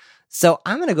there. So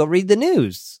I'm going to go read the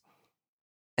news.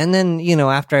 And then,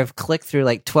 after I've clicked through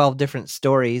like 12 different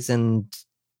stories and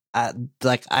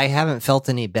I haven't felt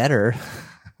any better.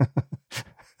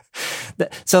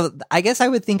 So I guess I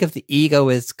would think of the ego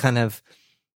as kind of,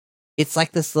 it's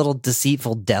like this little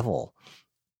deceitful devil.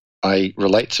 I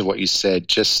relate to what you said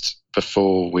just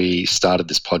before we started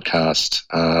this podcast.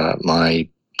 My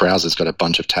browser's got a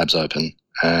bunch of tabs open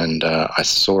and I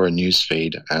saw a news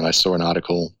feed and I saw an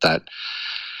article that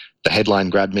the headline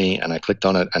grabbed me and I clicked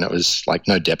on it and it was like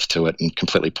no depth to it and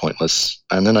completely pointless.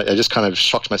 And then I just kind of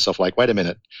shocked myself, like, wait a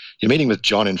minute, you're meeting with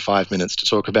John in 5 minutes to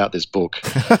talk about this book.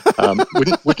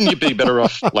 Wouldn't you be better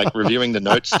off like reviewing the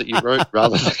notes that you wrote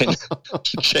rather than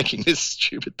checking this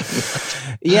stupid thing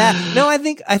out? Yeah, no, I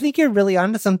think you're really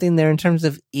onto something there in terms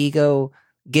of ego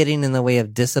getting in the way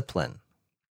of discipline.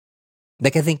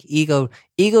 Like, I think ego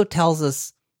tells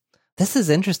us, this is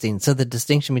interesting. So the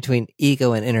distinction between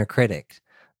ego and inner critic.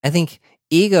 I think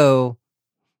ego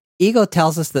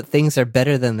tells us that things are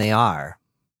better than they are.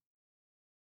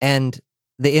 And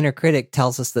the inner critic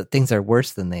tells us that things are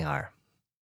worse than they are.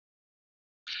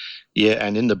 Yeah,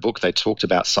 and in the book they talked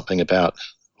about something about,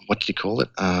 what did he call it?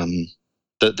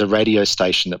 The radio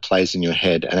station that plays in your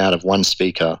head, and out of one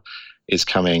speaker is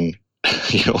coming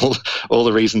all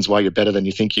the reasons why you're better than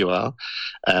you think you are,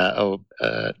 or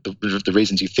the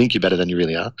reasons you think you're better than you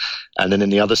really are, and then in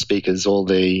the other speakers all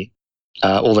the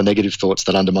negative thoughts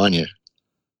that undermine you.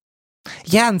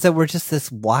 Yeah, and so we're just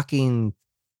this walking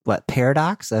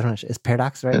paradox? I don't know. Is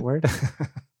paradox the right word?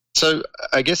 So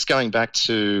I guess going back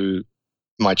to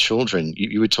my children,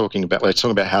 we were talking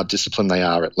about how disciplined they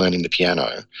are at learning the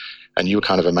piano, and you were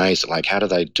kind of amazed at like, how do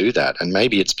they do that? And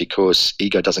maybe it's because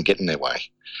ego doesn't get in their way.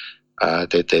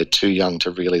 They're too young to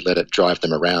really let it drive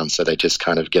them around, so they just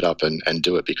kind of get up and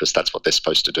do it because that's what they're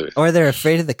supposed to do. Or they're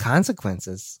afraid of the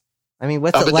consequences. I mean,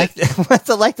 what's it like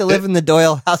to live in the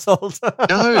Doyle household?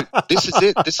 No, this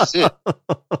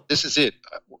is it.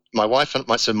 My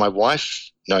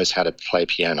wife knows how to play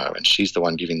piano, and she's the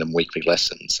one giving them weekly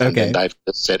lessons. And then they've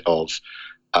got a set of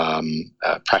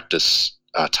practice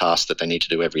tasks that they need to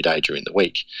do every day during the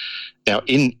week. Now,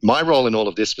 in my role in all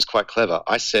of this was quite clever.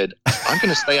 I said, I'm going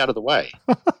to stay out of the way.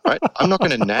 Right? I'm not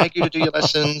going to nag you to do your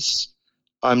lessons.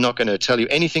 I'm not going to tell you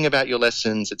anything about your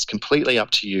lessons. It's completely up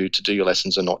to you to do your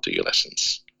lessons or not do your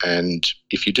lessons. And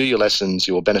if you do your lessons,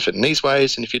 you will benefit in these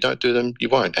ways, and if you don't do them, you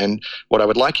won't. And what I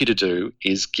would like you to do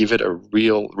is give it a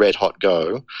real red-hot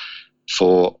go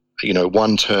for,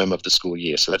 one term of the school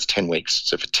year. So that's 10 weeks.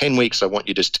 So for 10 weeks, I want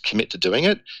you just to commit to doing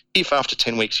it. If after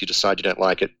 10 weeks you decide you don't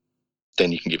like it,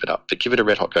 then you can give it up. But give it a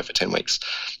red-hot go for 10 weeks.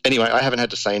 Anyway, I haven't had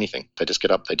to say anything. They just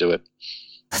get up, they do it.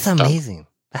 That's amazing.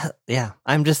 Yeah,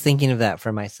 I'm just thinking of that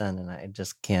for my son, and I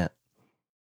just can't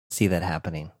see that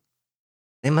happening.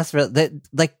 They must do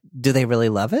they really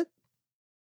love it?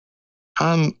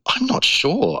 I'm not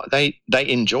sure. They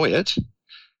enjoy it.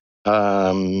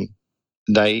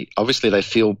 They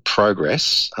feel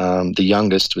progress. The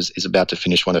youngest is about to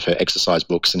finish one of her exercise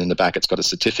books, and in the back it's got a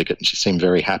certificate, and she seemed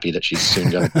very happy that she's soon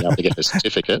going to be able to get her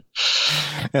certificate.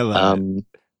 I love it.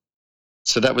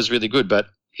 So that was really good. But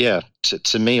yeah,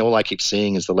 to me, all I keep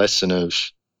seeing is the lesson of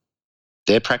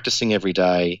they're practicing every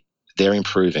day, they're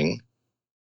improving.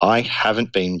 I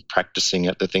haven't been practicing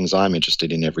at the things I'm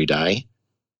interested in every day.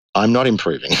 I'm not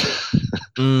improving.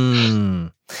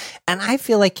 And I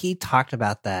feel like he talked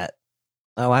about that.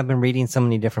 Oh, I've been reading so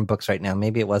many different books right now.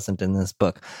 Maybe it wasn't in this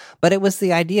book, but it was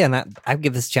the idea, and I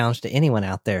give this challenge to anyone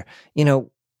out there.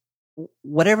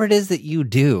 Whatever it is that you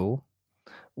do,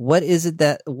 what is it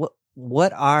that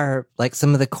what are like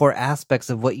some of the core aspects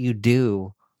of what you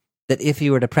do that if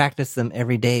you were to practice them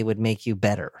every day would make you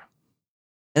better?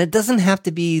 And it doesn't have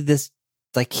to be this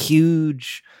like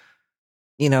huge,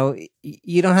 you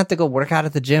don't have to go work out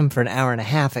at the gym for an hour and a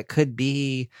half. It could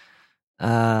be,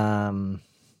 I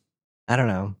don't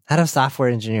know. How do software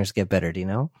engineers get better? Do you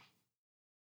know?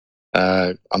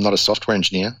 I'm not a software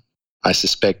engineer. I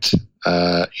suspect,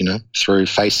 through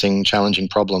facing challenging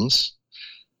problems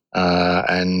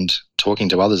and talking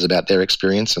to others about their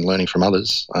experience and learning from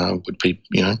others would be,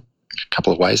 a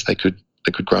couple of ways they could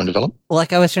grow and develop. Well,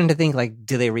 like I was trying to think, like,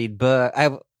 do they read books?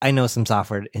 I know some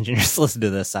software engineers listen to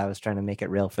this. So I was trying to make it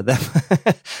real for them.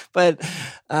 But,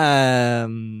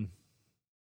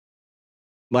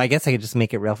 well, I guess I could just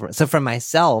make it real for. So for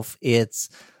myself, it's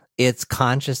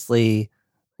consciously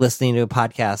listening to a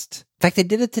podcast. In fact, I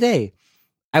did it today.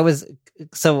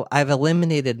 I've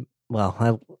eliminated,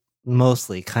 I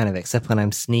mostly kind of, except when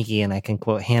I'm sneaky and I can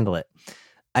quote handle it.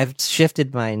 I've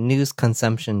shifted my news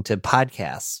consumption to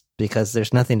podcasts because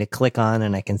there's nothing to click on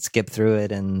and I can skip through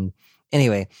it. And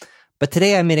anyway, but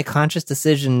today I made a conscious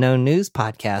decision, no news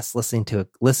podcasts,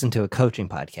 listen to a coaching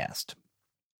podcast.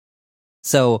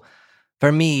 So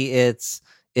for me, it's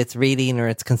reading or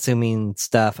it's consuming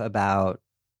stuff about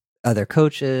other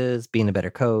coaches, being a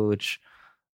better coach,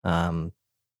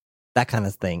 that kind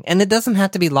of thing. And it doesn't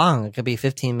have to be long. It could be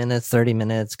 15 minutes, 30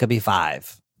 minutes, could be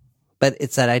 5. But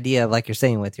it's that idea of, like you're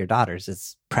saying with your daughters,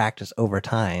 it's practice over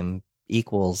time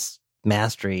equals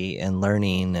mastery and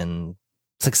learning and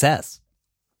success.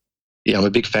 Yeah, I'm a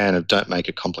big fan of don't make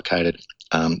it complicated,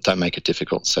 don't make it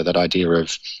difficult. So that idea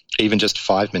of even just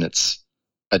 5 minutes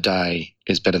a day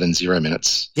is better than 0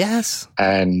 minutes. Yes.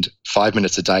 And 5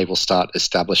 minutes a day will start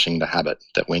establishing the habit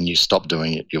that when you stop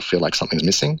doing it, you'll feel like something's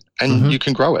missing, and you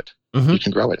can grow it. You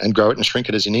can grow it and shrink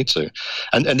it as you need to.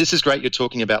 And this is great you're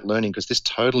talking about learning, because this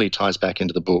totally ties back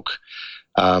into the book,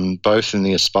 both in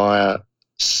the Aspire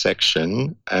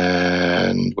section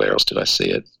and where else did I see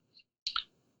it?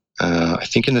 I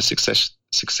think in the success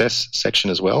section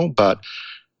as well. But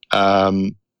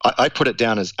I put it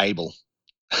down as able.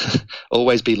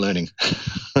 always be learning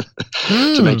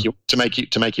to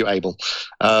make you able.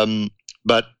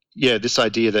 But yeah, this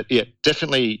idea that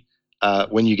definitely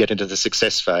when you get into the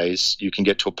success phase, you can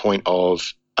get to a point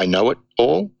of I know it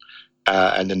all,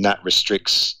 and then that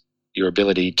restricts your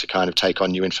ability to kind of take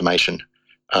on new information.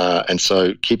 And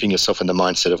so keeping yourself in the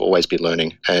mindset of always be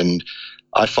learning. And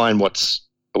I find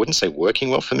I wouldn't say working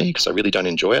well for me because I really don't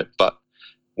enjoy it, but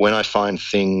when I find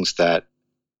things that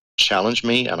challenge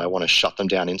me and I want to shut them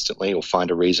down instantly or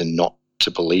find a reason not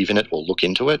to believe in it or look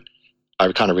into it,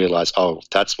 I kind of realize,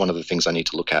 that's one of the things I need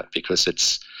to look at because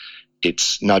it's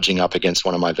nudging up against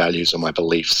one of my values or my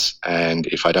beliefs. And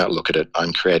if I don't look at it,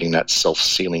 I'm creating that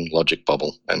self-sealing logic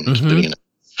bubble and living in it.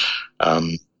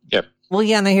 Yeah. Well,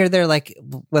 yeah, and I hear there, like,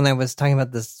 when I was talking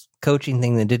about this coaching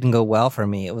thing that didn't go well for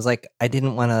me, it was like I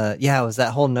didn't want to, it was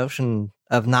that whole notion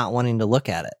of not wanting to look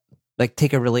at it. Like,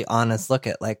 take a really honest look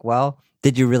at, like, well,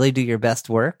 did you really do your best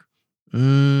work?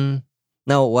 No,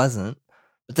 it wasn't.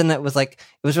 But then it was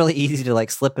really easy to,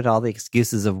 like, slip at all the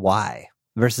excuses of why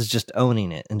versus just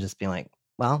owning it and just being like,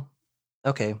 well,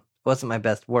 okay, it wasn't my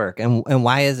best work. And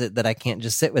why is it that I can't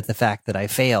just sit with the fact that I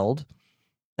failed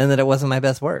and that it wasn't my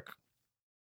best work?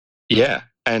 Yeah.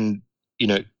 And,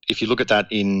 if you look at that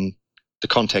in the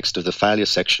context of the failure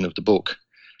section of the book,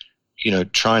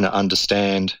 trying to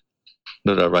understand,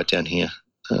 what did I write down here?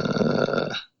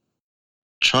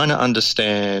 Trying to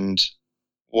understand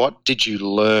what did you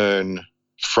learn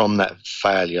from that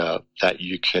failure that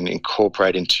you can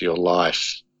incorporate into your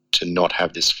life to not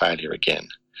have this failure again.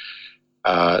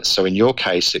 So in your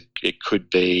case, it could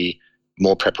be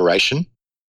more preparation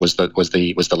was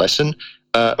the lesson,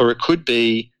 or it could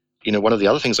be, one of the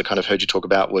other things I kind of heard you talk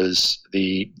about was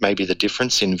maybe the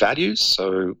difference in values.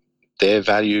 So their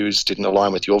values didn't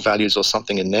align with your values or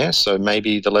something in there. So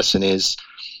maybe the lesson is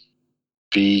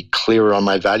be clearer on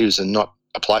my values and not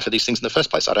apply for these things in the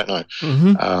first place. I don't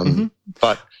know.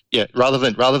 But yeah, rather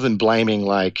than blaming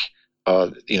like,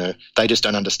 they just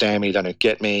don't understand me, they don't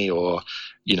get me, or,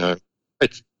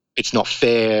 it's not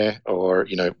fair, or,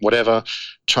 whatever,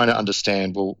 trying to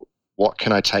understand, well, what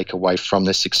can I take away from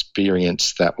this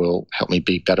experience that will help me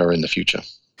be better in the future?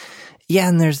 Yeah,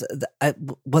 and there's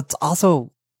what's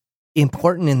also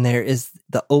important in there is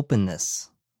the openness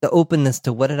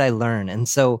to what did I learn. And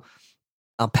so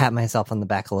I'll pat myself on the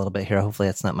back a little bit here. Hopefully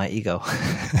that's not my ego.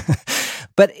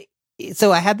 But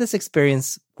so I had this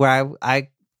experience where I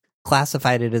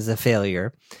classified it as a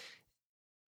failure.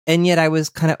 And yet I was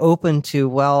kind of open to,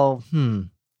 well,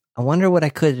 I wonder what I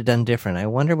could have done different. I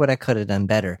wonder what I could have done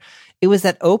better. It was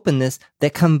that openness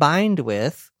that combined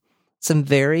with some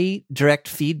very direct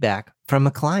feedback from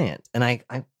a client. And I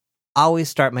always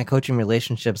start my coaching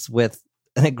relationships with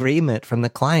an agreement from the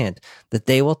client that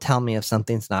they will tell me if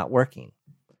something's not working.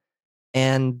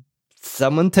 And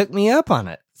someone took me up on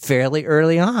it fairly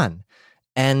early on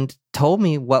and told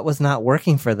me what was not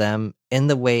working for them in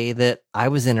the way that I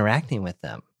was interacting with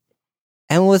them.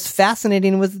 And what was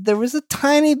fascinating was there was a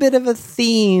tiny bit of a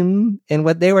theme in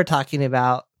what they were talking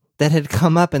about that had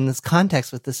come up in this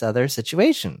context with this other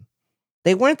situation.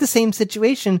 They weren't the same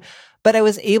situation, but I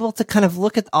was able to kind of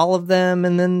look at all of them.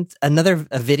 And then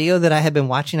a video that I had been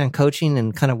watching on coaching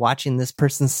and kind of watching this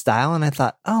person's style. And I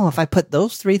thought, if I put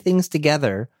those three things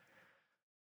together,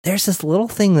 there's this little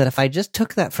thing that if I just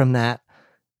took that from that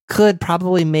could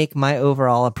probably make my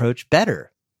overall approach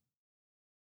better.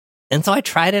 And so I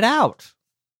tried it out.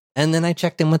 And then I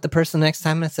checked in with the person next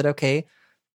time and I said, okay,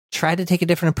 try to take a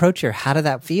different approach here. How did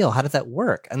that feel? How did that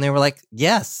work? And they were like,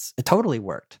 yes, it totally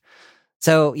worked.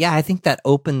 So yeah, I think that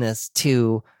openness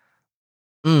to,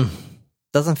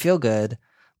 doesn't feel good,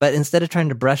 but instead of trying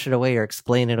to brush it away or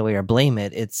explain it away or blame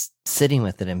it, it's sitting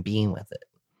with it and being with it.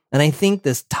 And I think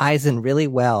this ties in really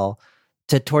well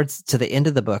to the end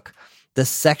of the book, this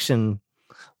section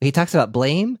where he talks about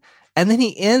blame. And then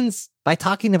he ends by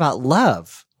talking about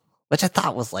love, which I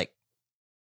thought was like,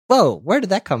 whoa, where did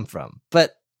that come from?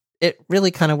 But it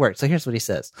really kind of worked. So here's what he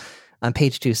says on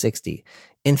page 260.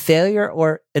 In failure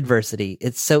or adversity,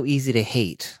 it's so easy to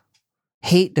hate.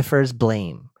 Hate defers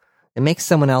blame. It makes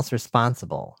someone else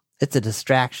responsible. It's a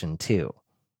distraction, too.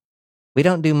 We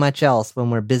don't do much else when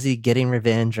we're busy getting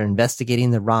revenge or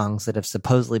investigating the wrongs that have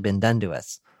supposedly been done to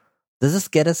us. Does this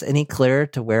get us any clearer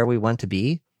to where we want to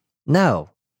be? No.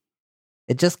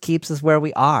 It just keeps us where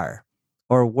we are.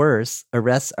 Or worse,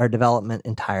 arrests our development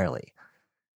entirely.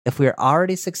 If we are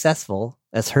already successful,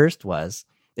 as Hearst was,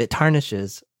 it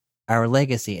tarnishes our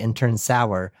legacy and turns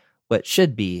sour what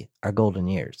should be our golden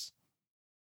years.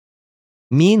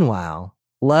 Meanwhile,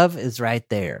 love is right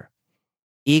there.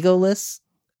 Egoless,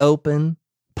 open,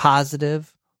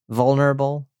 positive,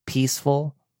 vulnerable,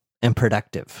 peaceful, and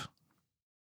productive.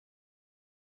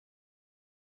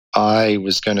 I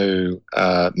was going to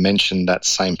mention that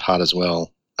same part as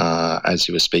well as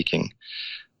you were speaking.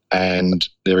 And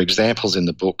there are examples in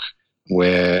the book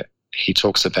where he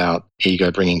talks about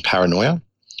ego bringing paranoia,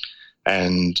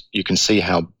 and you can see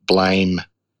how blame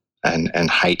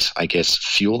and hate, I guess,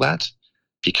 fuel that,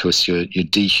 because you're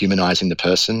dehumanizing the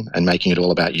person and making it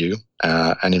all about you.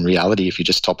 And in reality, if you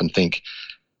just stop and think,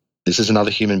 this is another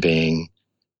human being,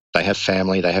 they have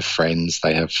family, they have friends,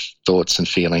 they have thoughts and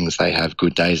feelings, they have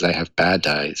good days, they have bad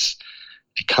days.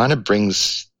 It kind of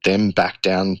brings them back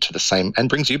down to the same, and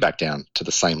brings you back down to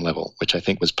the same level, which I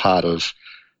think was part of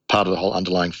the whole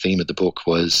underlying theme of the book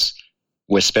was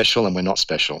we're special and we're not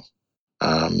special.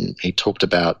 He talked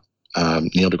about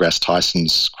Neil deGrasse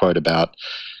Tyson's quote about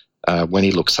when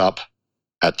he looks up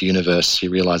at the universe, he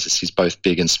realizes he's both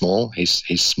big and small. He's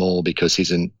small because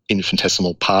he's an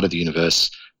infinitesimal part of the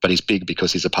universe, but he's big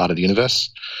because he's a part of the universe.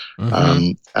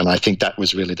 Mm-hmm. And I think that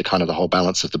was really the whole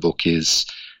balance of the book, is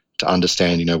to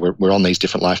understand, we're on these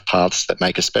different life paths that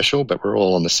make us special, but we're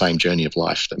all on the same journey of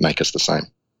life that make us the same.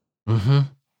 Mm-hmm.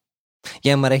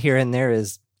 Yeah, and what I hear in there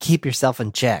is keep yourself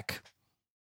in check.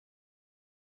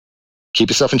 Keep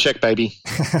yourself in check, baby.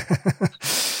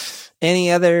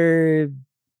 Any other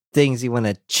things you want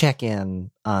to check in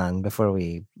on before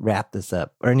we wrap this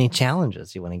up, or any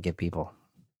challenges you want to give people?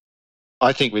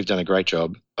 I think we've done a great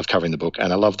job of covering the book,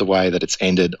 and I love the way that it's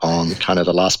ended on kind of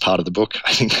the last part of the book.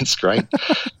 I think that's great.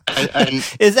 and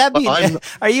Is that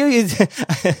are you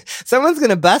someone's going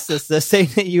to bust us though, saying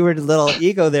that you were a little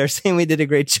ego there, saying we did a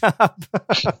great job?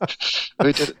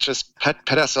 We did just pat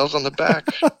ourselves on the back.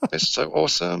 It's so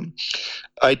awesome.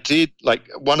 I did,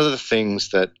 one of the things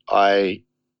that I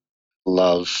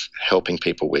love helping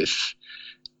people with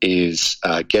is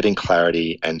getting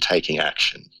clarity and taking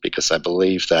action, because I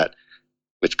believe that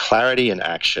with clarity and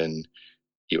action,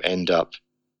 you end up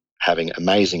having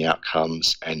amazing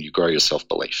outcomes and you grow your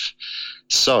self-belief.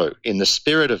 So in the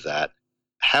spirit of that,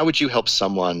 how would you help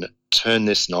someone turn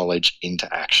this knowledge into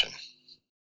action?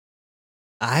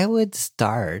 I would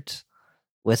start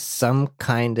with some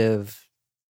kind of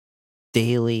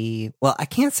daily, I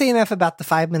can't say enough about the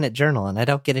 5-minute journal, and I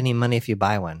don't get any money if you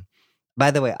buy one.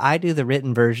 By the way, I do the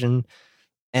written version,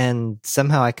 and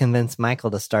somehow I convinced Michael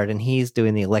to start, and he's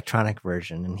doing the electronic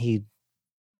version, and he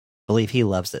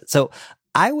loves it. So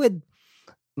I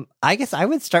guess I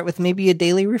would start with maybe a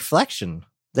daily reflection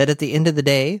that at the end of the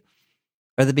day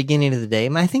or the beginning of the day,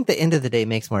 I think the end of the day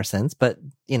makes more sense, but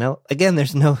again,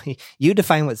 there's no, you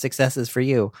define what success is for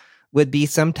you, would be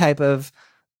some type of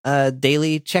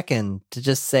daily check-in to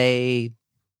just say,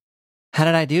 how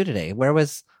did I do today? Where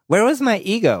was my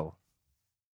ego?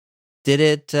 Did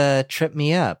it trip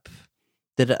me up?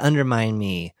 Did it undermine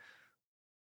me?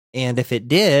 And if it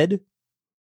did,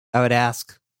 I would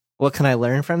ask, what can I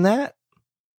learn from that?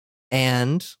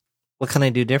 And what can I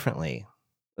do differently?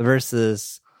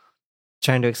 Versus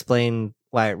trying to explain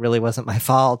why it really wasn't my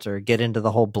fault or get into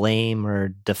the whole blame or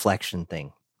deflection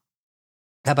thing.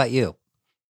 How about you?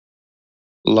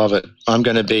 Love it. I'm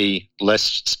going to be less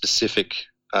specific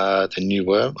than you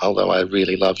were, although I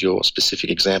really love your specific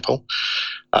example,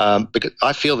 because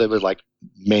I feel there were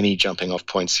many jumping off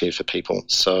points here for people.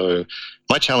 So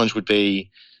my challenge would be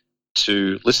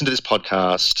to listen to this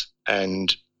podcast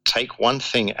and take one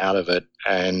thing out of it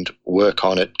and work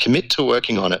on it, commit to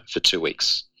working on it for 2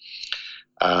 weeks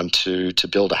to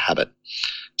build a habit.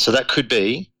 So that could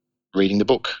be reading the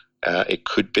book. It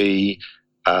could be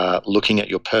looking at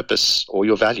your purpose or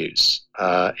your values.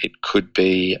 It could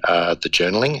be the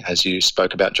journaling, as you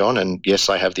spoke about, John. And yes,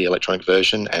 I have the electronic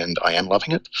version, and I am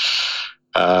loving it.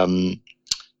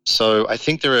 So I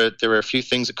think there are a few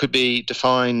things. It could be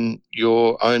define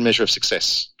your own measure of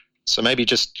success. So maybe you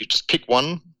just pick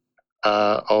one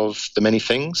of the many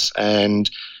things and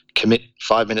commit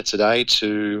 5 minutes a day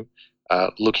to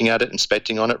looking at it,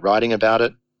 inspecting on it, writing about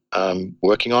it,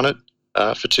 working on it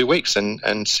for 2 weeks,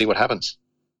 and see what happens.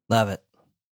 Love it.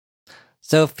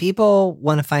 So if people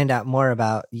want to find out more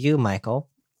about you, Michael,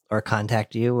 or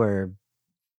contact you, or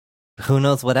who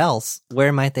knows what else,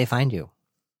 where might they find you?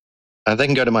 They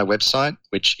can go to my website,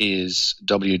 which is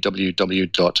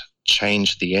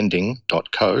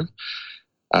www.changetheending.co.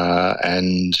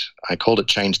 And I called it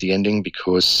Change the Ending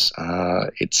because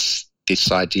it's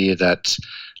this idea that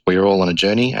we're all on a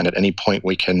journey, and at any point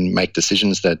we can make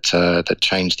decisions that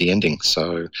change the ending.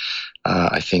 So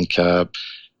I think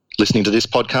listening to this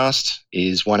podcast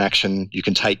is one action you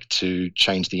can take to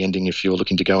change the ending if you're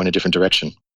looking to go in a different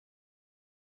direction.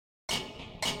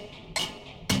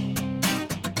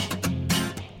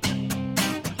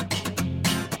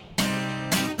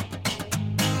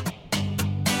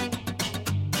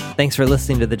 Thanks for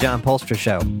listening to The John Polster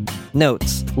Show.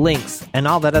 Notes, links, and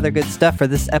all that other good stuff for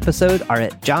this episode are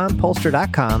at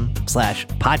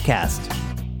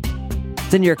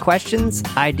johnpolster.com/podcast. Send your questions,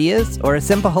 ideas, or a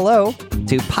simple hello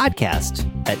to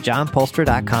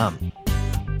podcast@johnpolster.com.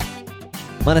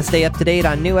 Want to stay up to date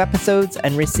on new episodes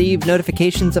and receive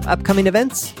notifications of upcoming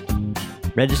events?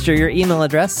 Register your email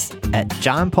address at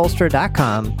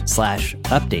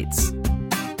johnpolster.com/updates.